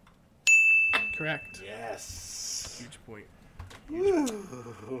 Correct. Yes. Huge point.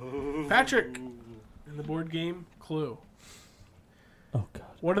 Patrick, in the board game Clue. Oh, God.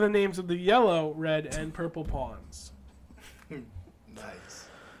 What are the names of the yellow, red, and purple pawns? Nice.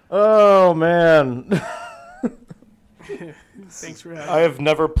 Oh, man. Thanks for having I have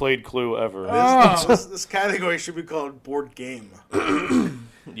never played Clue ever. This category should be called board game.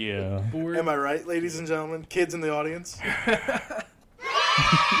 Yeah. board. Am I right, ladies and gentlemen? Kids in the audience? Yay.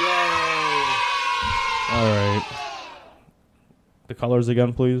 All right. The colors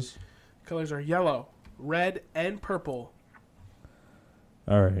again, please. Colors are yellow, red, and purple.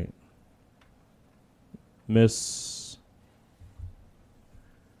 All right. Miss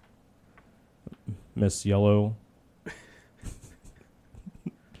Yellow.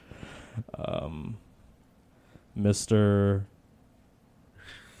 Mr.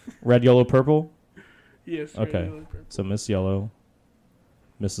 Red, Yellow, Purple. Yes. Okay. red, yellow, and purple. So Miss Yellow,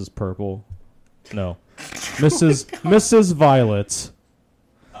 Mrs. Purple. No. Mrs. Violet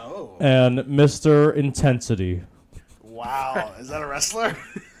Oh. and Mr. Intensity. Wow. Is that a wrestler?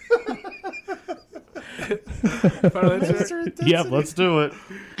 Final answer? Yep, let's do it.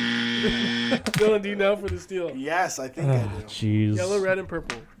 Dylan, do you know for the steal? Yes, I think I do. Jeez. Yellow, red, and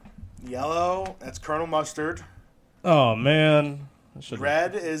purple. Yellow, that's Colonel Mustard. Oh man.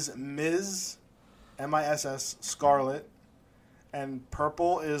 Red is Ms. M-I-S-S, Scarlet. And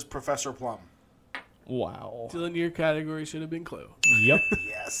purple is Professor Plum. Wow. Dylan, your category should have been Clue. Yep.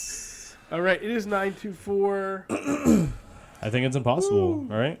 Yes. All right, it is 9-4. I think it's impossible,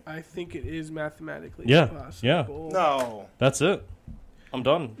 right? I think it is mathematically Yeah, impossible. yeah. No. That's it. I'm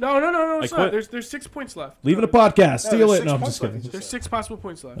done. No, it's I not. quit. There's 6 points left. Leaving the podcast. Steal there's it. No, 6 I'm points just left. kidding. There's 6 possible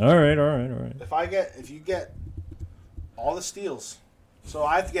points left. All right. If you get all the steals, so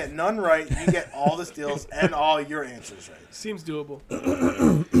I have to get none right, you get all the steals and all your answers right. Seems doable.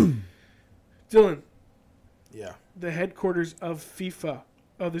 Dylan, Yeah. the headquarters of FIFA.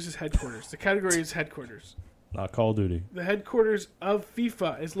 Oh, this is headquarters. The category is headquarters. Not Call of Duty. The headquarters of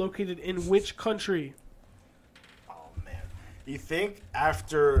FIFA is located in which country? Oh, man. You think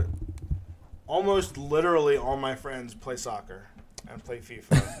after almost literally all my friends play soccer and play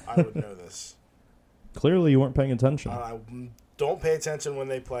FIFA, I would know this. Clearly, you weren't paying attention. I don't pay attention when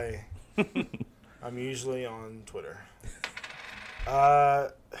they play. I'm usually on Twitter.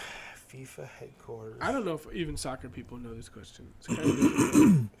 FIFA headquarters. I don't know if even soccer people know this question. It's kind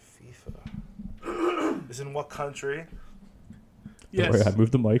of FIFA. Is in what country? yes. Don't worry, I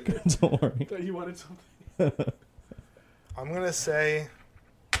moved the mic. Don't worry. Thought you wanted something. I'm going to say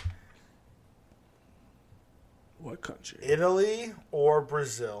What country? Italy or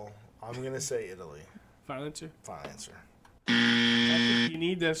Brazil. I'm going to say Italy. Final answer. Final answer. I think you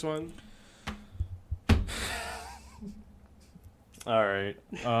need this one. All right.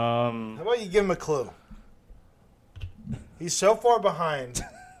 How about you give him a clue? He's so far behind.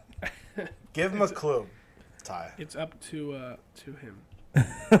 Give him a clue. Ty. It's up to him.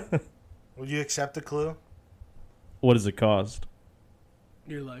 Would you accept a clue? What does it cost?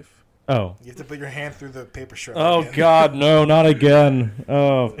 Your life. Oh. You have to put your hand through the paper strip. Oh again. God, no, not again.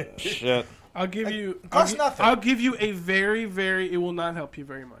 Oh shit. I'll give you. costs nothing. I'll give you a very, very. It will not help you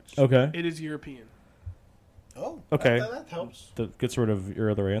very much. Okay. It is European. Oh, Okay. That helps. That gets rid of your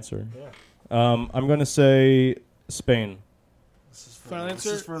other answer. Yeah. I'm gonna say Spain. This is for, Final this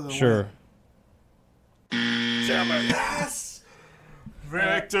answer? is for the Sure. Yes!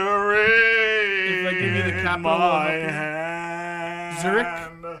 Victory! If I give you the capital, my it'll help hand.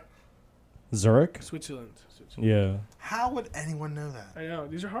 Zurich? Zurich. Switzerland. Yeah. How would anyone know that? I know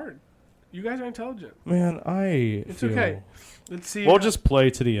these are hard. You guys are intelligent. Man, It's feel- okay. Let's see. We'll just play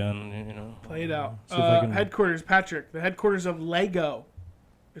to the end. You know. play it out. See if I can- Headquarters, Patrick. The headquarters of Lego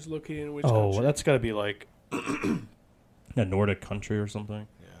is located in which Oh, country? well, that's got to be like a Nordic country or something.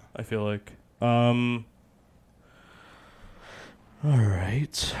 Yeah. I feel like. All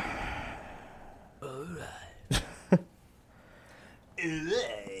right.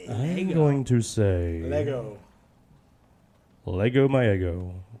 I'm going to say Lego. Lego my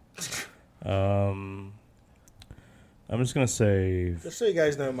ego. I'm just gonna say Just so you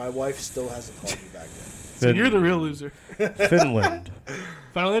guys know, my wife still hasn't called me back yet. So you're the real loser. Finland.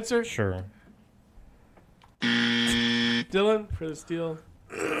 Final answer? Sure. Dylan, for the steal.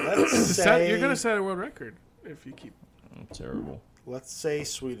 Let's say, You're going to set a world record if you keep. Terrible. let's say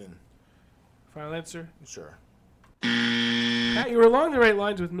Sweden. Final answer? Sure. Pat, you were along the right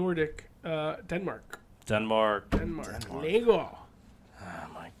lines with Nordic. Denmark. Denmark. Denmark. Denmark. Lego. Oh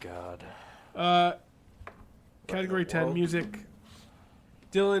my God. Category What in the 10, world? music.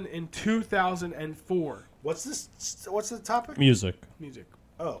 Dylan in 2004. What's this? What's the topic? Music. Music.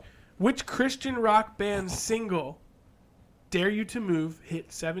 Oh, Which Christian rock band's single, Dare You to Move,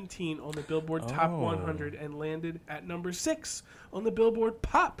 hit 17 on the Billboard Top Oh. 100 and landed at number 6 on the Billboard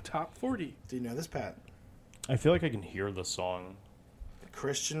Pop Top 40? do you know this, Pat? I feel like I can hear the song.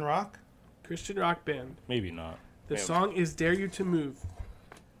 Christian rock? Christian rock band. Maybe not. The Maybe. song is Dare You to Move,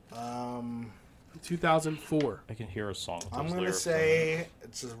 2004. I can hear a song. with I'm those going to lyrics say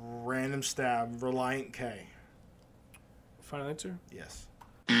it's a random stab. Reliant K. Final answer? Yes.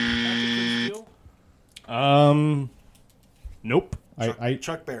 Patrick Steele? Nope.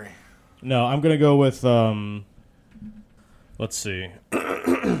 Chuck Berry. No, I'm gonna go with let's see.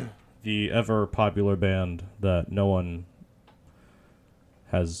 The ever popular band that no one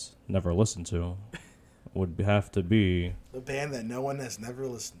has never listened to would have to be The band that no one has never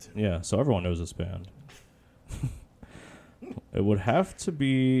listened to. yeah, so everyone knows this band. It would have to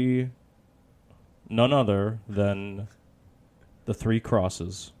be none other than the Three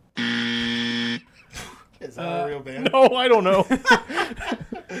Crosses. Is that a real band? No, I don't know.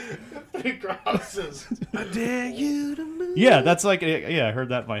 Three Crosses. I dare you to move. Yeah, that's like yeah, I heard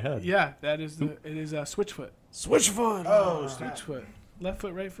that in my head. Yeah, it is Switchfoot. Switchfoot. Oh, snap. Switchfoot. Left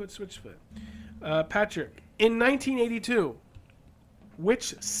foot, right foot, Switchfoot. Patrick, in 1982,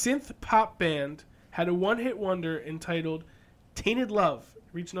 which synth pop band had a one-hit wonder entitled Tainted Love? It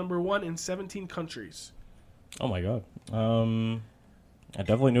reached number 1 in 17 countries. Oh my god. I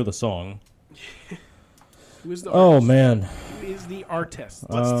definitely knew the song. Who is the Oh artist? man. Who is the artist?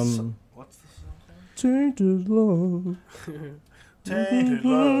 What's the song called? Tainted love. Tainted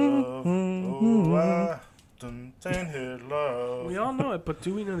love. Oh, tainted love. We all know it, but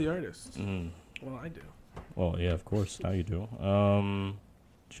do we know the artist? Mm. Well, I do. Well, yeah, of course. Now you do.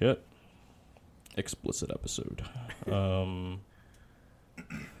 Shit. Explicit episode.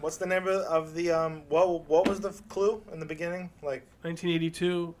 What's the name of the what was the clue in the beginning? Like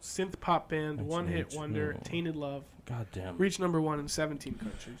 1982, synth pop band, one-hit 1982. wonder, Tainted Love. God damn. Reached number 1 in 17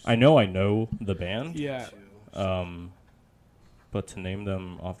 countries. I know the band. Yeah. But to name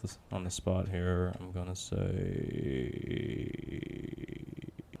them on the spot here, I'm gonna say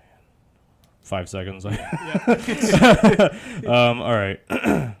 5 seconds. Yeah. All right.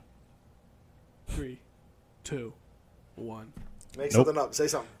 3, 2, 1. make Nope. something up. Say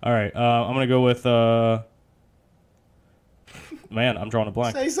something. All right. I'm gonna go with. Man, I'm drawing a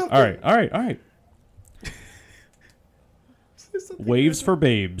blank. Say something. All right. Say something. Waves for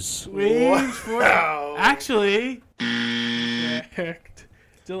Babes. Waves for Wow. Actually, correct.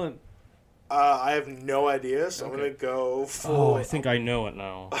 Dylan. I have no idea, so I'm Okay. gonna go Oh, full. I think I know it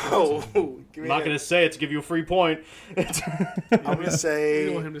now. Oh, give I'm me not a- gonna say it to give you a free point. I'm gonna We say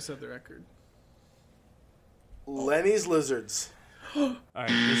don't want him to set the record. Lenny's Lizards. All right.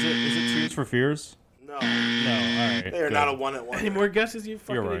 Is it Tears for Fears? No, No. All right. they are good. not a one at one. Any more guesses, you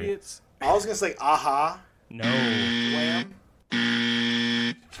fucking right. idiots? I was gonna say Aha, No. Wham.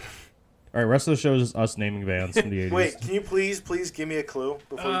 All right. Rest of the show is us naming bands from the 80s. Wait, can you please give me a clue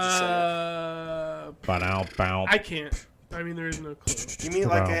before you just say Bow. I can't. I mean, there is no clue. it? Give me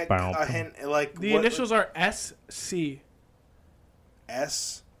like a hint, like The what- initials are SC.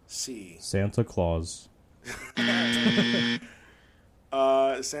 SC. Santa Claus.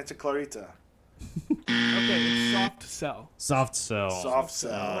 Santa Clarita. Okay, it's Soft Cell. Soft Cell. Soft One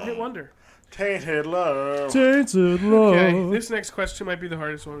Cell. hit wonder. Tainted Love. Tainted Love. Okay, this next question might be the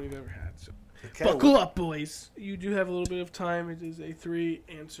hardest one we've ever had. So Okay, buckle up, boys. You do have a little bit of time. It is a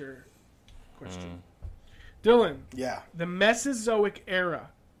 3-answer question. Dylan, Yeah. the Mesozoic era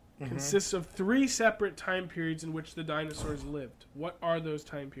consists of 3 separate time periods in which the dinosaurs lived. What are those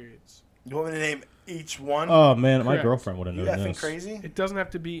time periods? You want me to name each one? Oh man, my Correct. girlfriend would have you known effing this. crazy? It doesn't have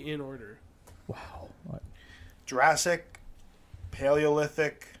to be in order. Wow. Jurassic,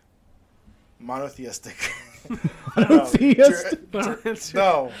 Paleolithic, monotheistic. I don't know. Monotheistic?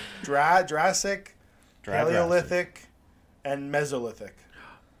 No, Jurassic, Paleolithic, and Mesolithic.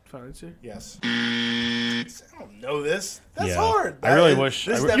 Final answer? Yes. I don't know this. That's Yeah. hard. I really is- wish-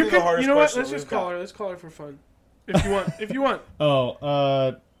 This I is re- definitely the hardest You know what? question Let's just we've call got. her. Let's call her for fun. If you want. If you want. Oh,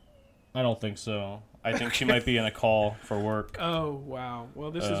 I don't think so. I think she might be in a call for work. Oh wow.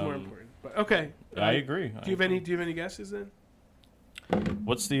 Well, this is more important. But okay. I agree. Do you have any? Do you have any guesses then?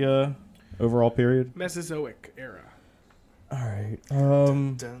 What's the overall period? Mesozoic era. All right.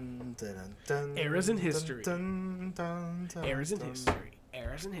 Dun, dun, dun, dun, Eras in history. dun, dun, dun, Eras in dun. history.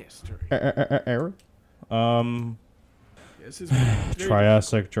 Eras in history. Era. This is very-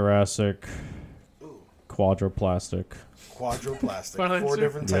 Triassic, Jurassic, Ooh. Quadroplastic. Quadroplastic. Final 4 answer?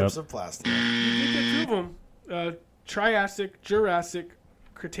 different types Yep. of plastic. You did get 2 of them. Triassic, Jurassic,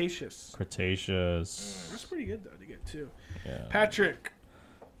 Cretaceous. Cretaceous. That's pretty good though to get 2. Yeah. Patrick,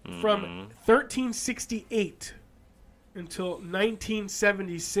 from 1368 until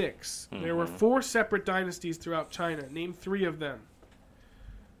 1976, there were 4 separate dynasties throughout China. Name 3 of them.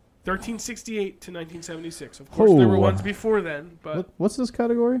 1368 to 1976. Of course, there were Oh. ones before then, but What's this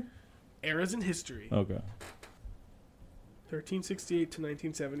category? eras in history. Okay. 1368 to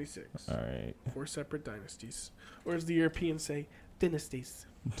 1976. All right. 4 separate dynasties. Or as the Europeans say, dynasties.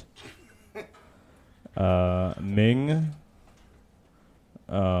 Ming.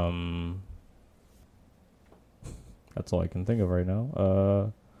 That's all I can think of right now.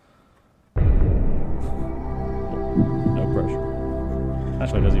 No pressure.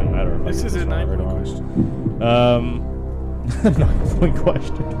 Actually, it doesn't even matter. If I This get is a wrong or 9-point wrong. question. 9-point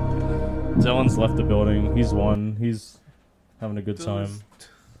question. Dylan's left the building. He's won. He's having a good time. Dylan's-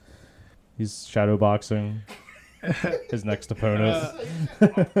 He's shadow boxing his next opponent.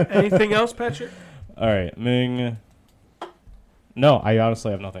 Anything else, Patrick? All right, Ming. No, I honestly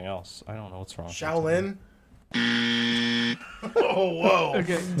have nothing else. I don't know what's wrong. Shaolin. Oh, whoa.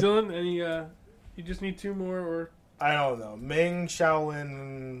 Okay, Dylan, any, you just need 2 more, or... I don't know. Ming,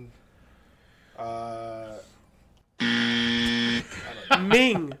 Shaolin.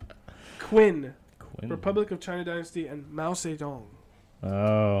 Ming, Qin, Quinn. Republic of China Dynasty, and Mao Zedong.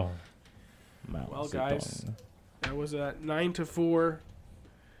 Oh. Mao Well, Zedong. guys. That was 9-4.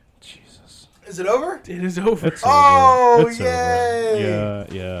 Jesus. Is it over? It is over. It's Oh, over. It's yay! Over.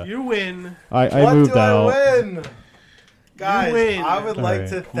 Yeah. You win. I What moved do out. I win? Guys, win. I would like Alright.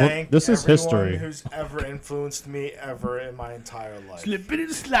 to Well, thank this is everyone history. who's ever influenced me ever in my entire life. Slipping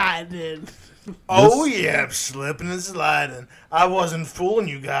and sliding. Oh, yeah, slipping and sliding. I wasn't fooling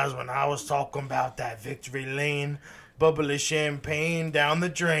you guys when I was talking about that victory lane. bubbly champagne down the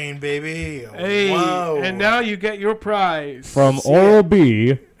drain, baby. Hey, Whoa. and now you get your prize. From See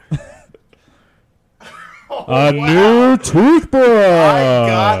Oral-B, Wow. new toothbrush. I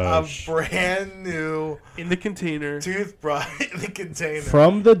got a brand new in the container. toothbrush in the container.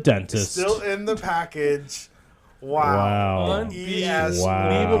 From the dentist. Still in the package. Wow. Wow.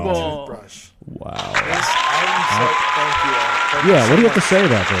 Unbelievable. Toothbrush. Wow. Thank you. Yeah, what do you have to say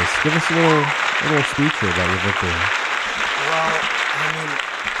about this? Give us a little speech here about your victory. Well, I mean,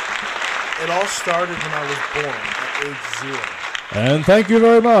 it all started when I was born at age 0. And thank you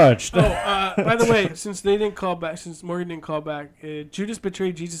very much. By the way, since Morgan didn't call back, Judas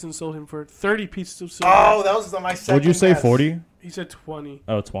betrayed Jesus and sold him for 30 pieces of silver. Oh, that was my second Would you say guess. 40? He said 20,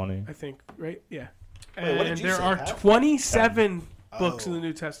 Oh, 20. I think, right? Yeah. Wait, what did And you there say, are Pat? 27 books in the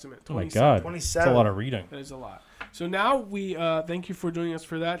New Testament. Oh, my 27. God. 27. That's a lot of reading. That is a lot. So now we thank you for joining us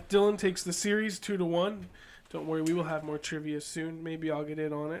for that. Dylan takes the series 2-1. Don't worry, we will have more trivia soon. Maybe I'll get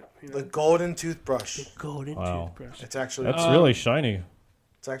in on it. You know. The golden toothbrush. Golden Wow. toothbrush. It's actually That's really shiny.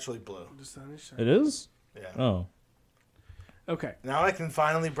 it's actually blue. The sun is shining. It is? Yeah. Oh. Okay. Now I can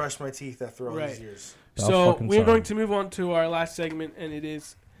finally brush my teeth after all Right. these years. About So fucking we're sun. going to move on to our last segment, and it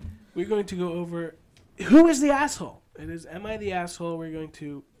is we're going to go over who is the asshole. It is Am I the Asshole? We're going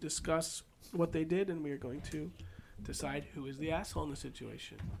to discuss what they did, and we are going to decide who is the asshole in the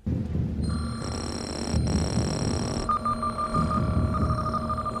situation.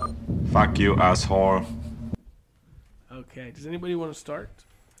 Fuck you, asshole. Okay. Does anybody want to start?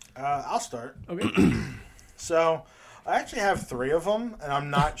 I'll start. Okay. So I actually have 3 of them, and I'm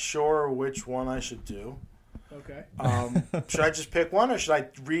not sure which one I should do. Okay. Should I just pick one, or should I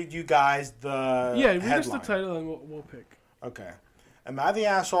read you guys the Yeah, read us the headline? title, and we'll pick. Okay. Am I the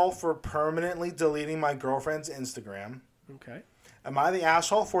asshole for permanently deleting my girlfriend's Instagram? Okay. Am I the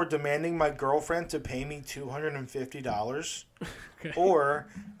asshole for demanding my girlfriend to pay me $250? Okay. Or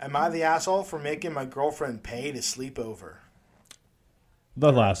am I the asshole for making my girlfriend pay to sleep over?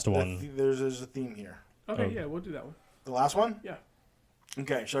 The last one. There's a theme here. Okay. Oh. Yeah, we'll do that one. The last one? Yeah.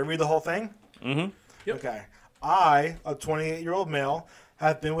 Okay, should I read the whole thing? Mm-hmm. Yep. Okay. I, a 28-year-old male,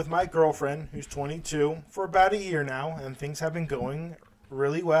 have been with my girlfriend, who's 22, for about a year now, and things have been going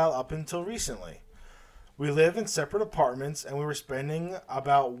really well up until recently. We live in separate apartments, and we were spending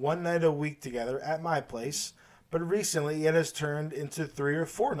about one night a week together at my place, but recently it has turned into 3 or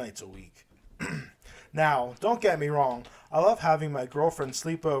 4 nights a week. Now, don't get me wrong, I love having my girlfriend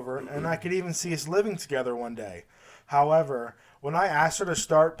sleep over, and I could even see us living together one day. However, when I asked her to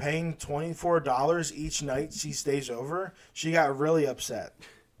start paying $24 each night she stays over, she got really upset.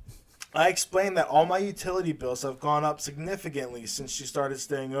 I explained that all my utility bills have gone up significantly since she started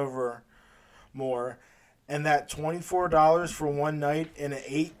staying over more, and that $24 for one night in an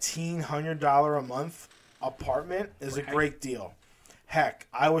 $1,800 a month apartment is a great deal. Heck,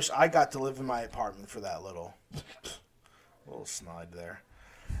 I wish I got to live in my apartment for that little snide there.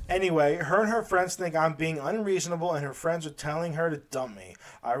 Anyway, her and her friends think I'm being unreasonable, and her friends are telling her to dump me.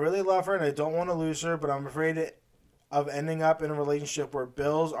 I really love her, and I don't want to lose her, but I'm afraid of ending up in a relationship where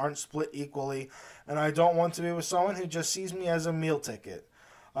bills aren't split equally, and I don't want to be with someone who just sees me as a meal ticket.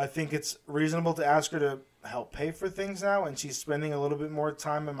 I think it's reasonable to ask her to help pay for things now, and she's spending a little bit more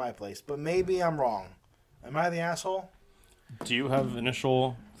time in my place. But maybe I'm wrong. Am I the asshole? Do you have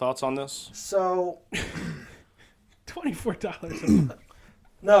initial thoughts on this? So, $24 a month.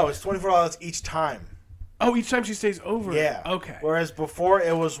 no, it's $24 each time. Oh, each time she stays over. Yeah. Okay. Whereas before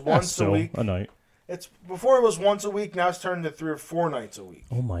it was once a week. A night. Before it was once a week. Now it's turned to 3 or 4 nights a week.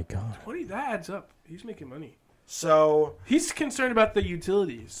 Oh my god. 20, that adds up. He's making money. So He's concerned about the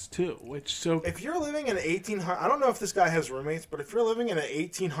utilities too, if you're living in an I don't know if this guy has roommates, but if you're living in an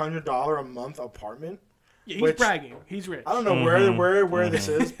 $1,800 a month apartment, yeah, he's which- bragging. He's rich. I don't know where this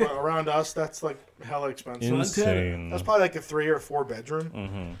is, but around us that's like hella expensive. Insane. That's probably like a 3 or 4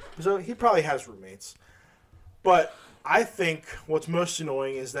 bedroom. So he probably has roommates. But I think what's most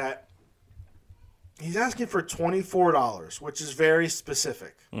annoying is that he's asking for $24, which is very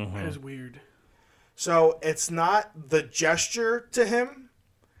specific. That is weird. So it's not the gesture to him.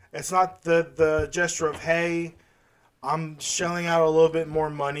 It's not the gesture of, hey, I'm shelling out a little bit more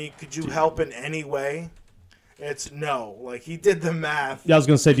money. Could you help in any way? It's no. Like, he did the math. Yeah, I was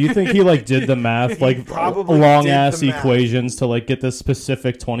gonna say, do you think he like did the math, like probably long did ass the math. equations to like get this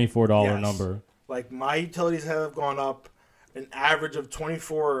specific $24 Yes. number? Like, my utilities have gone up an average of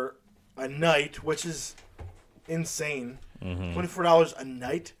 $24 a night, which is insane. $24 a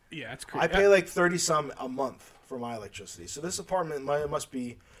night. Yeah, that's crazy. I pay like 30-some a month for my electricity. So this apartment must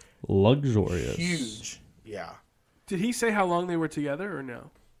be Luxurious. huge. Yeah. Did he say how long they were together or no?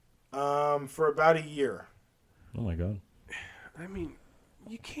 For about a year. Oh my god. I mean,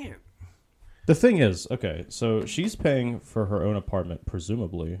 you can't. The thing is, okay, so she's paying for her own apartment,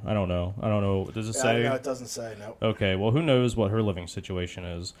 presumably. I don't know. Does it say? No, it doesn't say. No. Okay, well, who knows what her living situation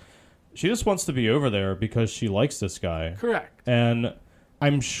is? She just wants to be over there because she likes this guy. Correct. And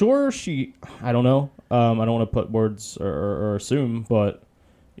I'm sure I don't know. I don't want to put words or assume, but,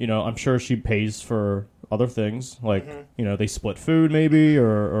 I'm sure she pays for other things. Like, they split food maybe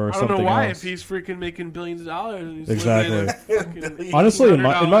or something else. I don't know why if he's freaking making billions of dollars. And he's exactly. Honestly,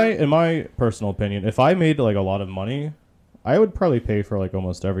 in my personal opinion, if I made like a lot of money, I would probably pay for like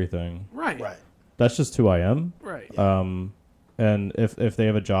almost everything. Right. That's just who I am. Right. And if they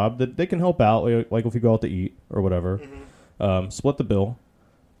have a job that they can help out, like if you go out to eat or whatever, split the bill.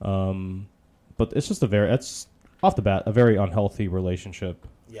 But it's just that's off the bat a very unhealthy relationship.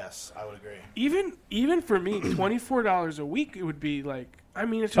 Yes, I would agree. Even for me, $24 a week, it would be like. I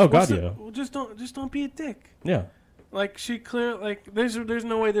mean, it's just well, just don't be a dick. Yeah. Like there's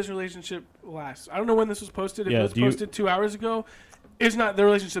no way this relationship lasts. I don't know when this was posted. If it was posted 2 hours ago, it's not. The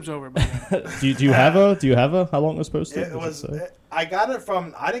relationship's over. By now. do you have a how long it was posted? I got it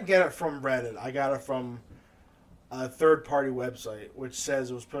from. I didn't get it from Reddit. I got it from a third-party website, which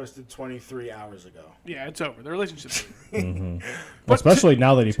says it was posted 23 hours ago. Yeah, it's over. The relationship's over. Mm-hmm. Well, especially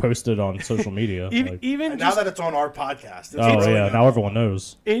now that he posted on social media. Even now that it's on our podcast. Now everyone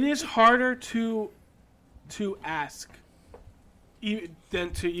knows. It is harder to ask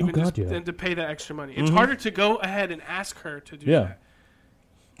than to pay that extra money. It's harder to go ahead and ask her to do that.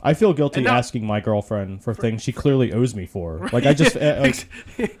 I feel guilty asking my girlfriend for things she clearly owes me for. Right. Like I just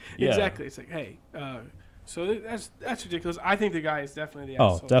exactly. It's like, hey, so that's ridiculous. I think the guy is definitely the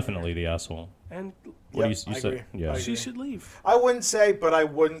asshole. Oh, definitely the asshole. And what you said? Yeah, she should leave. I wouldn't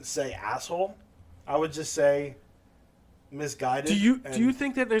say asshole. I would just say misguided. Do you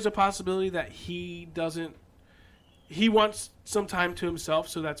think that there's a possibility that he wants some time to himself,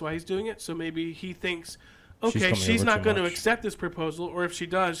 so that's why he's doing it? So maybe he thinks, okay, she's not going to accept this proposal, or if she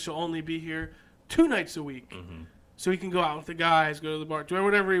does, she'll only be here 2 nights a week. Mm-hmm. So he can go out with the guys, go to the bar, do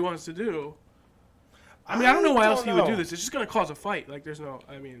whatever he wants to do. I mean, I don't know why else he would do this. It's just going to cause a fight. Like, there's no,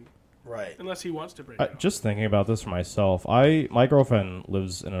 right. Unless he wants to break it up. Just thinking about this for myself, my girlfriend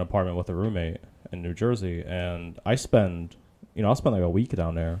lives in an apartment with a roommate in New Jersey, and I'll spend like a week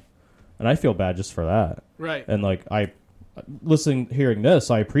down there, and I feel bad just for that. Right. And like hearing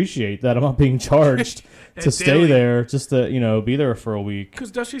this, I appreciate that I'm not being charged to stay there, just to be there for a week.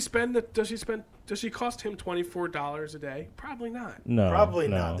 Because does she cost him $24 a day? Probably not. No, probably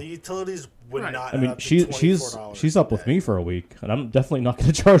not. The utilities would not. I mean, she's up with me for a week, and I'm definitely not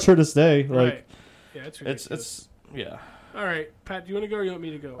going to charge her to stay. Like, right. Yeah, it's ridiculous. It's yeah. All right, Pat, do you want to go or you want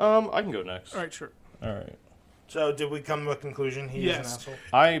me to go? I can go next. All right, sure. All right. So, did we come to a conclusion? He is an asshole?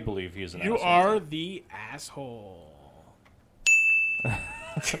 I believe he is an asshole. You are the asshole.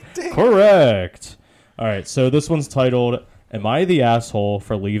 Correct. All right, so this one's titled, Am I the Asshole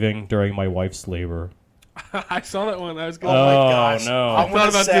for Leaving During My Wife's Labor? I saw that one. I was going, oh my gosh. No. I thought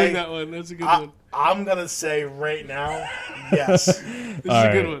about doing that one. That's a good one. I'm going to say right now, yes. This is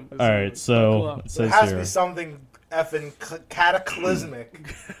a good one. All right, so it says there has here. to be something effing cataclysmic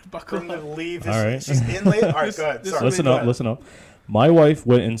for him to leave. All right. She's in labor. All right, go ahead. Sorry. Listen up. My wife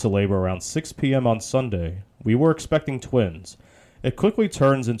went into labor around 6 p.m. on Sunday. We were expecting twins. It quickly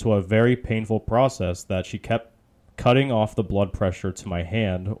turns into a very painful process that she kept cutting off the blood pressure to my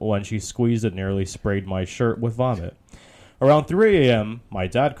hand. When she squeezed it, nearly sprayed my shirt with vomit. Around 3 a.m., my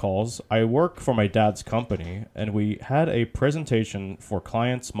dad calls. I work for my dad's company, and we had a presentation for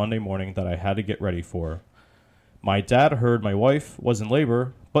clients Monday morning that I had to get ready for. My dad heard my wife was in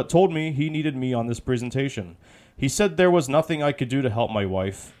labor, but told me he needed me on this presentation. He said there was nothing I could do to help my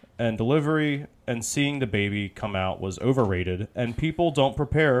wife, and delivery and seeing the baby come out was overrated, and people don't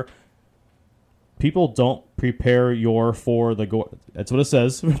prepare your for the gore. That's what it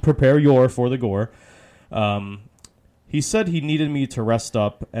says. Prepare your for the gore. He said he needed me to rest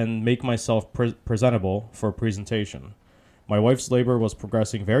up and make myself presentable for a presentation. My wife's labor was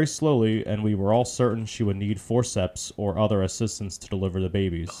progressing very slowly, and we were all certain she would need forceps or other assistance to deliver the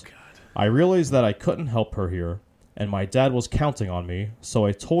babies. Oh, God. I realized that I couldn't help her here, and my dad was counting on me, so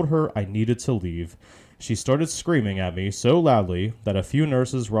I told her I needed to leave. She started screaming at me so loudly that a few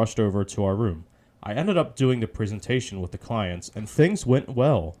nurses rushed over to our room. I ended up doing the presentation with the clients, and things went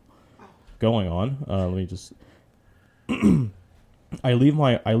well. Going on, let me just... I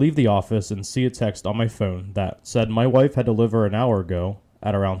leave the office and see a text on my phone that said my wife had delivered an hour ago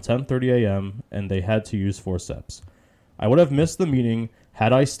at around 10:30 a.m. and they had to use forceps. I would have missed the meeting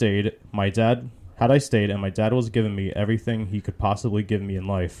had I stayed. And my dad was giving me everything he could possibly give me in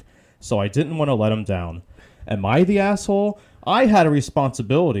life, so I didn't want to let him down. Am I the asshole? I had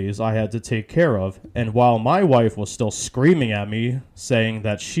responsibilities I had to take care of, and while my wife was still screaming at me, saying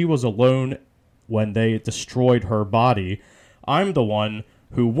that she was alone when they destroyed her body, I'm the one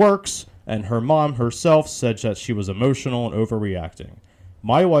who works, and her mom herself said that she was emotional and overreacting.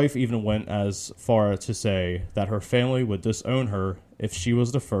 My wife even went as far to say that her family would disown her if she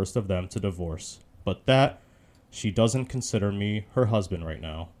was the first of them to divorce, but that she doesn't consider me her husband right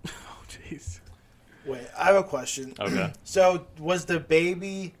now. Oh, jeez. Wait, I have a question. Okay. So, was the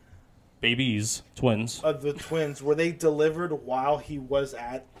babies Twins. of the twins, were they delivered while he was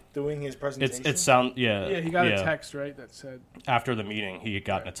doing his presentation? Yeah, he got a text, right, that said... After the meeting, he had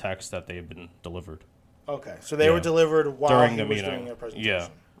gotten a text that they had been delivered. Okay, so they were delivered while during he the was meeting. doing their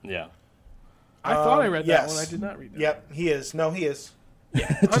presentation. Yeah. I thought I read yes. that one. I did not read that. Yep, he is. No, he is.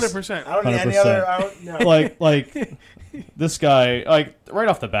 100%. I don't need any 100%. other... no. like this guy, like right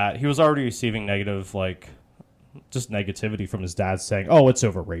off the bat, he was already receiving negative, like just negativity from his dad saying, "Oh, it's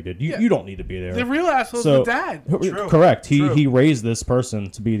overrated. You don't need to be there." The real asshole's the dad. True. Correct. True. He raised this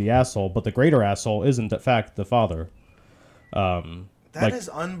person to be the asshole, but the greater asshole isn't in fact the father. That is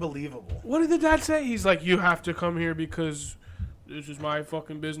unbelievable. What did the dad say? He's like, you have to come here because this is my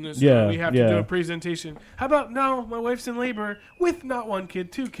fucking business. Yeah, We have to do a presentation. How about, no, my wife's in labor with not one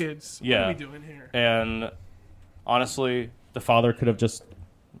kid, 2 kids. Yeah. What are we doing here? And honestly, the father could have just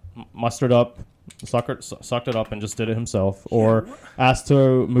mustered up, sucked it up, and just did it himself, or asked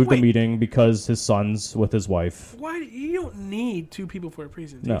to move the meeting because his son's with his wife. Why? You don't need 2 people for a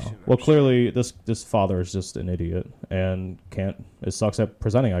presentation. No. Well, clearly this father is just an idiot and sucks at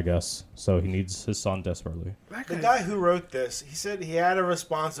presenting, I guess. So he needs his son desperately. The guy who wrote this, he said he had a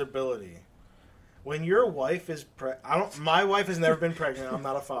responsibility. When your wife is my wife has never been pregnant. I'm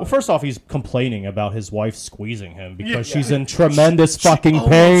not a father. Well, first off, he's complaining about his wife squeezing him because she's in tremendous fucking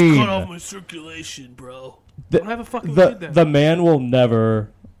pain. Cut off my circulation, bro. I don't have a fucking kid then. The man will never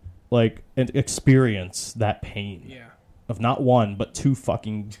experience that pain. Yeah. Of not 1 but 2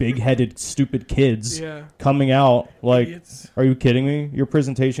 fucking big-headed stupid kids coming out. Like, Idiots. Are you kidding me? Your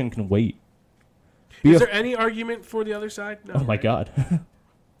presentation can wait. Is there any argument for the other side? No. Oh my god.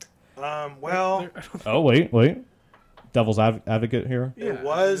 Well, Oh wait. Devil's advocate here. it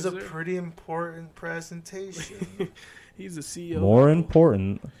was a pretty important presentation. He's the CEO. More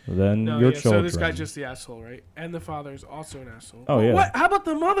important than your children. So this guy's just the asshole, right? And the father's also an asshole. Oh, yeah. What? How about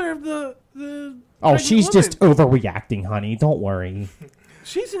the mother of the Oh, pregnant she's woman? just overreacting, honey. Don't worry.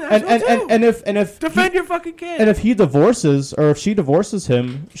 She's an asshole too. And if Defend your fucking kid. And if he divorces, or if she divorces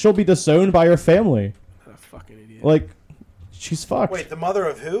him, she'll be disowned by her family. What a fucking idiot. Like, she's fucked. Wait, the mother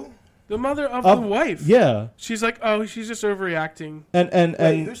of who? The mother of the wife. Yeah. She's like, oh, she's just overreacting. And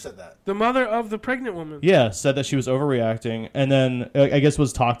Wait, who said that? The mother of the pregnant woman. yeah, said that she was overreacting, and then I guess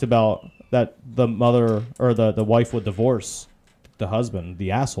was talked about that the mother or the wife would divorce the husband,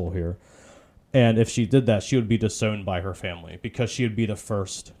 the asshole here. And if she did that, she would be disowned by her family because she would be the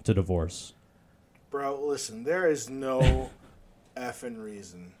first to divorce. Bro, listen, there is no effing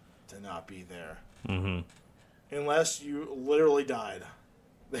reason to not be there. Mm-hmm. Unless you literally died.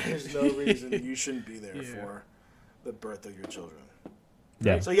 There's no reason you shouldn't be there for the birth of your children.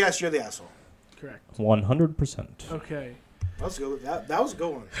 Yeah. So, yes, you're the asshole. Correct. 100%. Okay. Let's go. That was a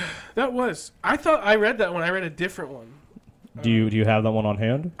good one. That was. I thought I read that one. I read a different one. Do you have that one on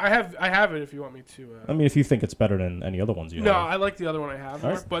hand? I have it if you want me to. I mean, if you think it's better than any other ones you No, have. I like the other one I have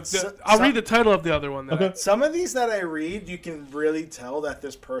more, Alright. but I'll read the title of the other one. Okay. Some of these that I read, you can really tell that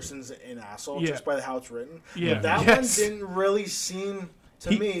this person's an asshole Yeah. just by how it's written. Yeah. But that Yes. one didn't really seem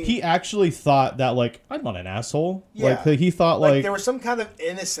to me. He actually thought that, like, I'm not an asshole. Yeah. Like, he thought, like there was some kind of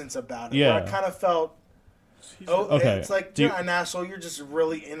innocence about it. Yeah. Where I kind of felt, Okay. it's like, Do you're you- an asshole. You're just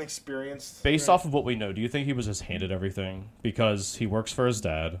really inexperienced. based off of what we know, do you think he was just handed everything because he works for his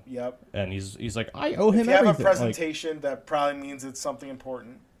dad? Yep. And he's like, I owe him If you have everything. a presentation, that probably means it's something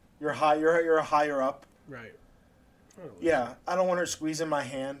important. You're higher up. Right. Yeah, I don't want her squeezing my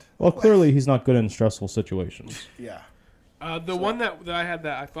hand. Well, clearly he's not good in stressful situations. Yeah. The one that I had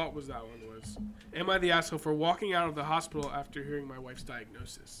that I thought was that one was, am I the asshole for walking out of the hospital after hearing my wife's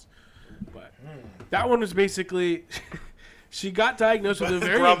diagnosis? But that one was basically, she got diagnosed with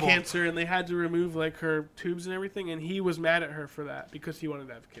ovarian Grumble. cancer and they had to remove like her tubes and everything, and he was mad at her for that because he wanted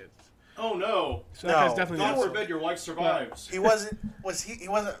to have kids. Oh no! So that guy's definitely the asshole. your wife survives. He wasn't. Was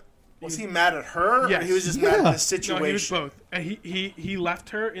he mad at her? Yes. Or he was just mad at the No, he was situation. both. And he left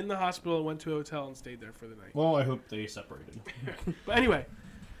her in the hospital and went to a hotel and stayed there for the night. Well, I hope they separated. But anyway,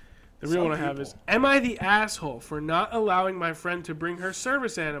 the real one I have is, am I the asshole for not allowing my friend to bring her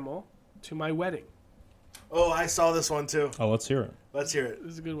service animal to my wedding? Oh, I saw this one too. Oh, let's hear it. Let's hear it.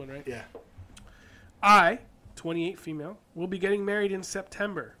 This is a good one, right? Yeah. I 28, female, will be getting married in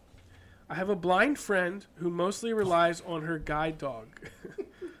September. I have a blind friend who mostly relies on her guide dog.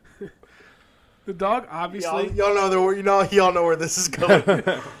 The dog obviously... Y'all know where this is going.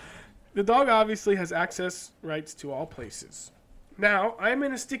 The dog obviously has access rights to all places. Now, I am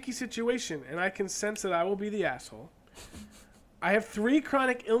in a sticky situation, and I can sense that I will be the asshole. I have 3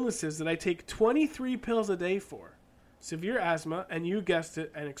 chronic illnesses that I take 23 pills a day for. Severe asthma, and you guessed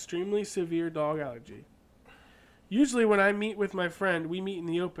it, an extremely severe dog allergy. Usually when I meet with my friend, we meet in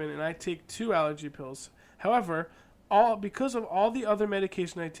the open, and I take 2 allergy pills. However, because of all the other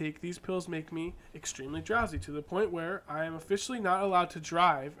medication I take, these pills make me extremely drowsy to the point where I am officially not allowed to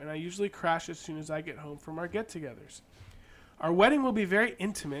drive, and I usually crash as soon as I get home from our get-togethers. Our wedding will be very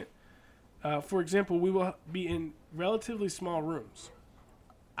intimate. For example, we will be in relatively small rooms.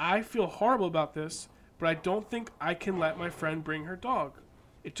 I feel horrible about this, but I don't think I can let my friend bring her dog.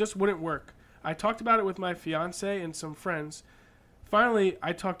 It just wouldn't work. I talked about it with my fiance and some friends. Finally,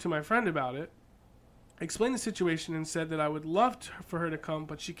 I talked to my friend about it, explained the situation, and said that I would love for her to come,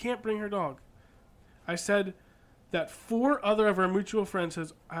 but she can't bring her dog. I said that 4 other of our mutual friends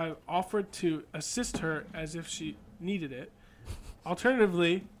have offered to assist her as if she needed it.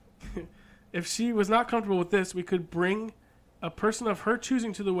 Alternatively, if she was not comfortable with this, we could bring a person of her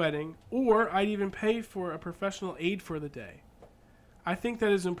choosing to the wedding, or I'd even pay for a professional aide for the day. I think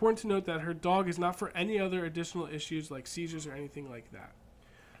that it is important to note that her dog is not for any other additional issues like seizures or anything like that.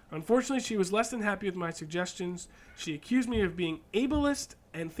 Unfortunately, she was less than happy with my suggestions. She accused me of being ableist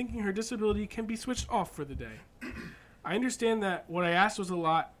and thinking her disability can be switched off for the day. I understand that what I asked was a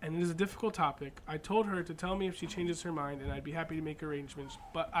lot, and it is a difficult topic. I told her to tell me if she changes her mind, and I'd be happy to make arrangements,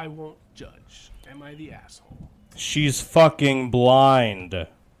 but I won't judge. Am I the asshole? She's fucking blind.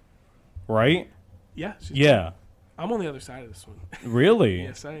 Right? Yeah. Yeah. I'm on the other side of this one. Really?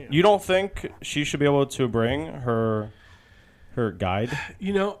 Yes, I am. You don't think she should be able to bring her guide?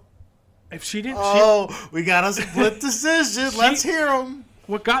 You know, if she didn't... We got a split decision. Let's hear them.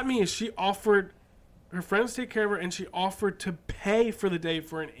 What got me is she offered... Her friends take care of her, and she offered to pay for the day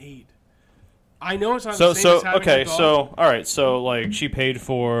for an aide. I know it's not the same as having a dog. All right, so like she paid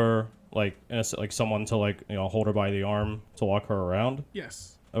for like someone to hold her by the arm to walk her around.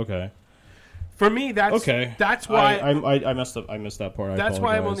 Yes. Okay. For me, that's okay. That's why I messed up. I missed that part. That's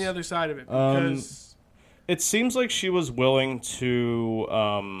why I'm on the other side of it because it seems like she was willing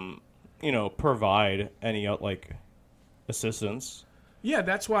to provide any assistance. Yeah,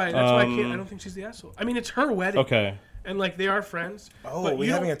 that's why I don't think she's the asshole. I mean, it's her wedding. Okay. And they are friends. Oh, are we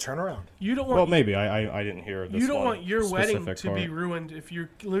having a turnaround? You don't want. Well, maybe I didn't hear this. You don't want your wedding to part. be ruined if you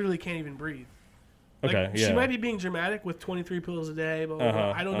literally can't even breathe. Okay. Yeah. She might be being dramatic with 23 pills a day. Blah, blah,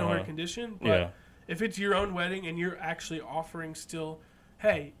 blah. I don't know her condition, but if it's your own wedding and you're actually offering still,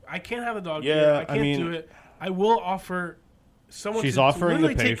 hey, I can't have a dog here. I can't do it. I will offer someone. She's to offering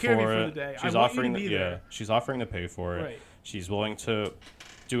literally to pay take care for of me it. for the day. She's I want offering you to be there. She's offering to pay for it. Right. She's willing to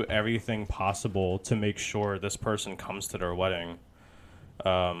do everything possible to make sure this person comes to their wedding.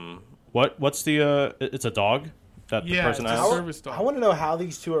 What's the it's a dog that the person it's has? a service dog. I want to know how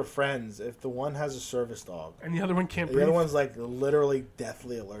these 2 are friends if the one has a service dog And the other one can't the breathe. other one's literally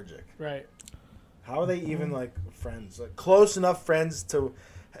deathly allergic. Right. How are they even friends? Close enough friends to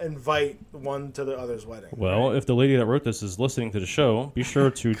invite one to the other's wedding. Well, if the lady that wrote this is listening to the show, be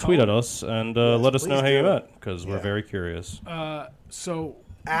sure to tweet at us and let us know how you met, because we're very curious. So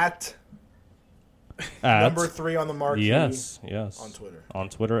at number 3 on the marquee. Yes. On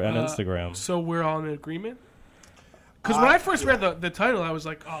Twitter and Instagram. So we're all in agreement. Because when I first read the title, I was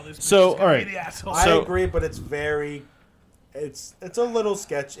like, "Oh, this." So is all right, be the asshole. I agree, but it's very. It's a little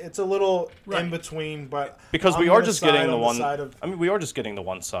sketch. It's a little in between, but because we are just getting the one. We are just getting the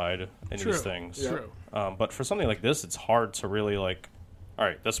one side in these things. True. But for something like this, it's hard to really all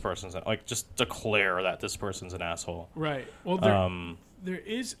right, this person's just declare that this person's an asshole. Right. Well, there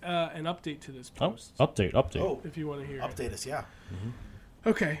is an update to this post. Update. Oh, if you want to hear update us, yeah. Mm-hmm.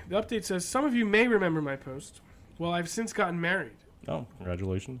 Okay. The update says some of you may remember my post. Well, I've since gotten married. Oh,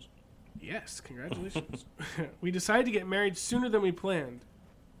 congratulations. Yes, congratulations. We decided to get married sooner than we planned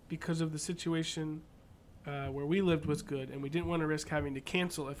because of the situation where we lived was good, and we didn't want to risk having to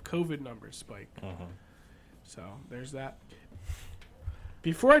cancel if COVID numbers spike. So there's that.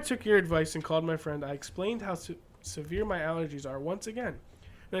 Before I took your advice and called my friend, I explained how severe my allergies are once again,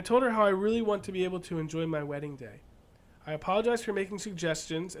 and I told her how I really want to be able to enjoy my wedding day. I apologized for making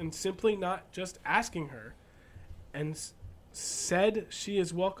suggestions and simply not just asking her, and said she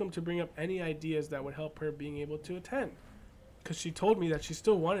is welcome to bring up any ideas that would help her being able to attend, because she told me that she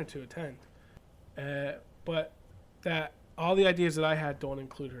still wanted to attend, but that all the ideas that I had don't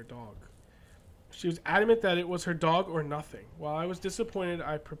include her dog. She was adamant that it was her dog or nothing. While I was disappointed,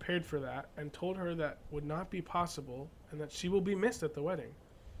 I prepared for that and told her that would not be possible and that she will be missed at the wedding.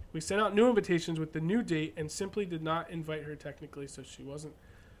 We sent out new invitations with the new date and simply did not invite her technically, so she wasn't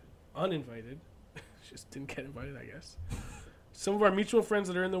uninvited. She just didn't get invited, I guess. Some of our mutual friends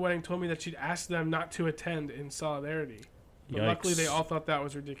that are in the wedding told me that she'd asked them not to attend in solidarity. But luckily, they all thought that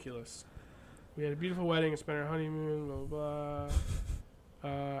was ridiculous. We had a beautiful wedding and spent our honeymoon, blah, blah,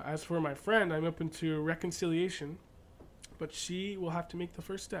 blah. As for my friend, I'm open to reconciliation, but she will have to make the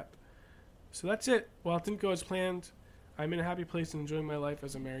first step. So that's it. While it didn't go as planned, I'm in a happy place and enjoying my life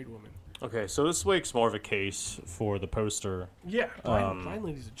as a married woman. Okay, so this makes more of a case for the poster. Yeah, blind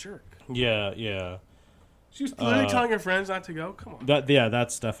lady's a jerk. Yeah. She was literally telling her friends not to go. Come on.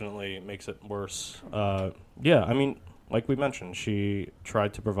 That's definitely makes it worse. Yeah, I mean, like we mentioned, she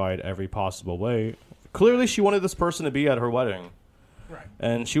tried to provide every possible way. Clearly, she wanted this person to be at her wedding. Right.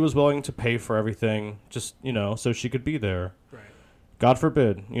 And she was willing to pay for everything, just, so she could be there. Right. God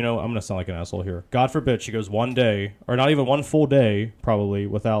forbid, I'm going to sound like an asshole here. God forbid she goes one day, or not even one full day, probably,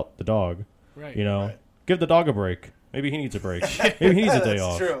 without the dog. Right. Right. Give the dog a break. Maybe he needs a break. Maybe he needs a day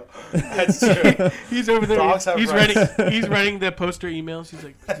off. That's true. He's over there. Dogs have He's rights. writing the poster emails. He's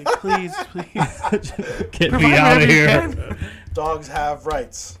like, please. Get me out of here. Dogs have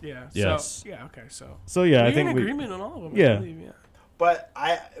rights. Yeah. Yes. Okay. So yeah, we're I think in agreement on all of them. Yeah. I believe, yeah. But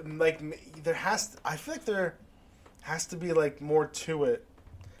I feel like there has to be like more to it,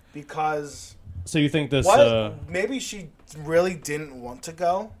 because So you think this? maybe she really didn't want to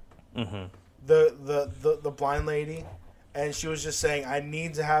go. Mm-hmm. The blind lady, and she was just saying, I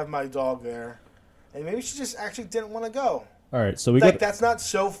need to have my dog there, and maybe she just actually didn't want to go. All right, so That's not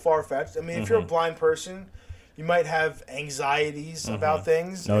so far fetched. I mean, if you're a blind person, you might have anxieties about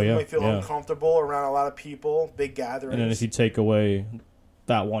things. Oh, You yeah, might feel yeah. uncomfortable around a lot of people, big gatherings. And then if you take away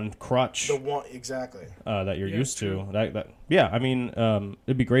that one crutch the one exactly. that you're Yeah, used true. to, I mean,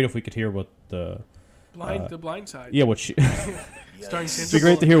 it'd be great if we could hear what the blind side. what she. Starring It'd be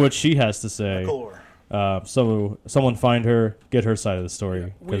great to hear what she has to say. Galore. So someone find her, get her side of the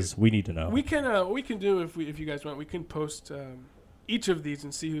story, because we need to know. We can do if you guys want. We can post each of these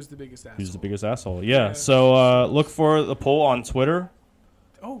and see who's the biggest asshole. Who's the biggest asshole? Yeah. So look for the poll on Twitter.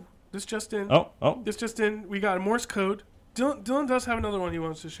 Oh, this just in. Oh. This just in. We got a Morse code. Dylan does have another one he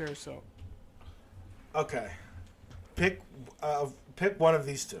wants to share. So. Okay. Pick one of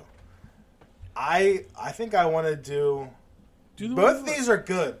these two. I think I want to do the both one of these are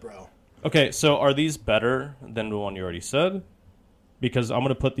good, bro. Okay, so are these better than the one you already said? Because I'm going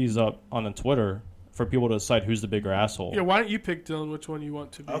to put these up on the Twitter for people to decide who's the bigger asshole. Yeah, why don't you pick, Dylan, which one you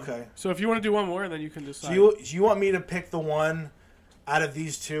want to be? Okay. So if you want to do one more, then you can decide. Do you want me to pick the one out of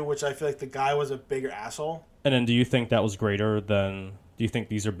these two, which I feel like the guy was a bigger asshole? And then do you think that was greater than... Do you think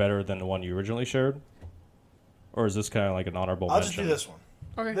these are better than the one you originally shared? Or is this kind of like an honorable I'll mention? just do this one.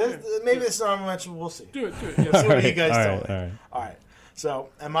 Okay. Maybe this is an honorable mention. We'll see. Do it. See what you guys tell me. All right. All right. So,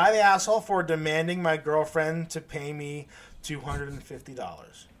 am I the asshole for demanding my girlfriend to pay me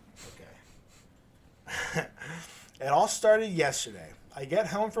 $250? Okay. It all started yesterday. I get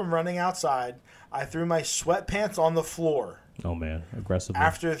home from running outside. I threw my sweatpants on the floor. Oh, man. Aggressively.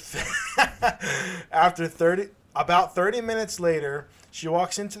 About 30 minutes later, she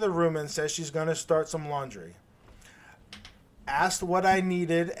walks into the room and says she's going to start some laundry. Asked what I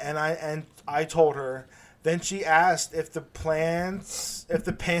needed, and I told her. Then she asked if the pants that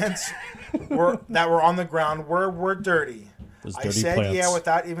were on the ground were dirty. I said plants. yeah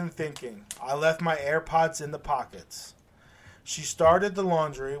without even thinking. I left my AirPods in the pockets. She started the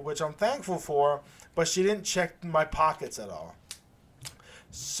laundry, which I'm thankful for, but she didn't check my pockets at all.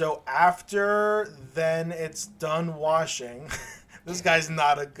 So after then it's done washing. This guy's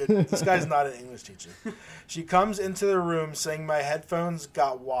not an English teacher. She comes into the room saying my headphones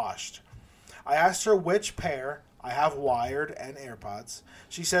got washed. I asked her which pair. I have wired and AirPods.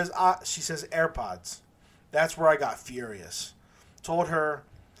 She says AirPods. That's where I got furious. Told her,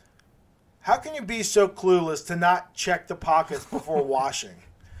 how can you be so clueless to not check the pockets before washing?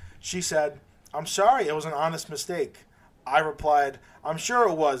 She said, I'm sorry, it was an honest mistake. I replied, I'm sure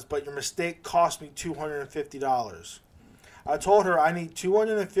it was, but your mistake cost me $250. I told her I need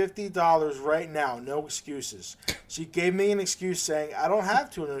 $250 right now, no excuses. She gave me an excuse saying, I don't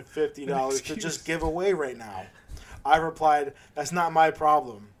have $250 to just give away right now. I replied, that's not my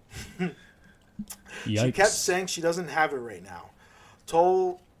problem. She kept saying she doesn't have it right now.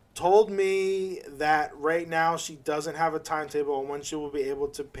 Told me that right now she doesn't have a timetable on when she will be able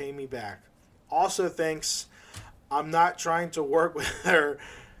to pay me back. Also thinks I'm not trying to work with her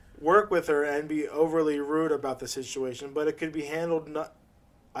and be overly rude about the situation, but it could be handled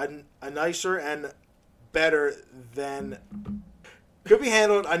a nicer and better than could be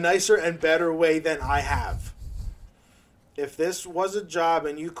handled a nicer and better way than I have. If this was a job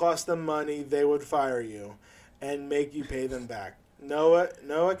and you cost them money, they would fire you and make you pay them back. No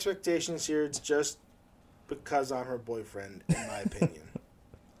expectations here. It's just because I'm her boyfriend, in my opinion.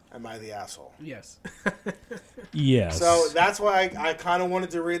 Am I the asshole? Yes. Yes. So that's why I kind of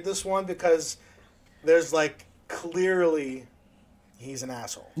wanted to read this one, because there's like clearly he's an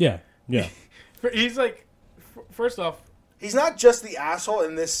asshole. Yeah. He's like, first off, He's not just the asshole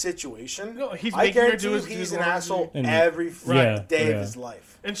in this situation. No, he's I making her guarantee do his he's due an asshole And- every yeah, day yeah. of his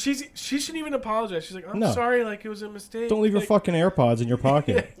life. and she shouldn't even apologize. She's like, I'm No. sorry, like it was a mistake. Don't leave your Like, fucking AirPods in your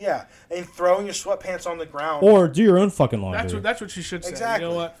pocket. Yeah, and throwing your sweatpants on the ground. Or do your own fucking laundry. That's what she should say. Exactly.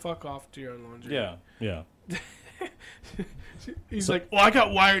 You know what? Fuck off to your own laundry. Yeah. He's like, well, I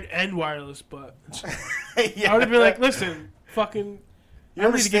got wired and wireless, but Yeah. I would have been like, listen, fucking. I Your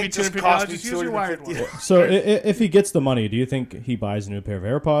don't need to give you mistake just $250. cost me Just use your wired one. $250. So if he gets the money, do you think he buys a new pair of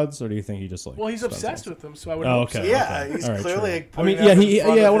AirPods, or do you think he just like? Well, he's spends obsessed on- with them, so I would Oh, hope okay. so. Yeah, okay. he's All right, clearly. true. Like, I mean, putting yeah, up in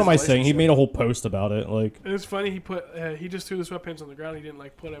front of What his am I saying? He relationship. made a whole post about it. Like, And it's funny. He just threw the sweatpants on the ground. He didn't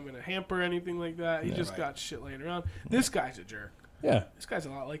like put them in a hamper or anything like that. He just right. got shit laying around. This guy's a jerk. yeah. This guy's a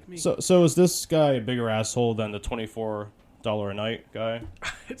lot like me. So is this guy a bigger asshole than the $24 a night guy?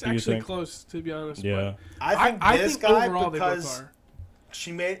 it's do you actually think? close, to be honest. Yeah. I think I this think guy, overall they both because are.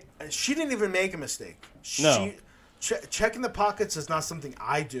 she didn't even make a mistake. No. Checking the pockets is not something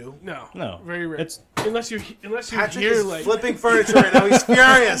I do. No, very rare. It's unless you Patrick hear is like flipping furniture right now. He's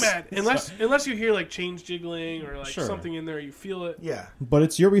furious. mad. Unless you hear like chains jiggling or like Sure. something in there, you feel it. Yeah. but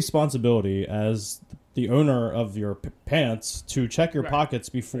it's your responsibility as the owner of your pants to check your Right. pockets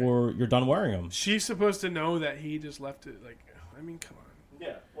before you're done wearing them. She's supposed to know that he just left it. Like, I mean, come on.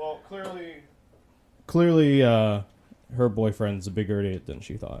 Yeah. Well, clearly, her boyfriend's a bigger idiot than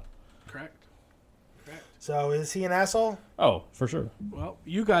she thought. Correct. So is he an asshole? Oh, for sure. Well,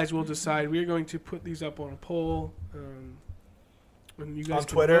 you guys will decide. We're going to put these up on a poll. And you guys On can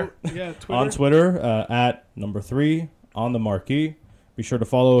Twitter? vote. Yeah, Twitter. On Twitter, at #3 on the marquee. Be sure to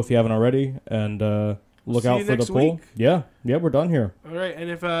follow if you haven't already, and look See out you for the next poll. week. Yeah, we're done here. All right, and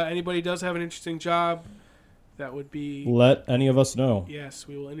if anybody does have an interesting job, that would be Let any of us know. yes,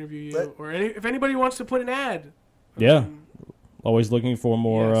 we will interview you. Or if anybody wants to put an ad, Yeah. Always looking for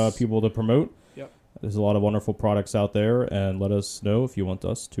more Yes. people to promote. Yep. There's a lot of wonderful products out there, and let us know if you want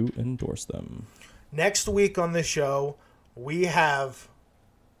us to endorse them. Next week on the show, we have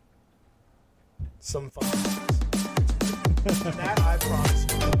some fun. That I promise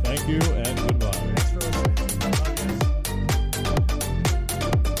you. Thank you,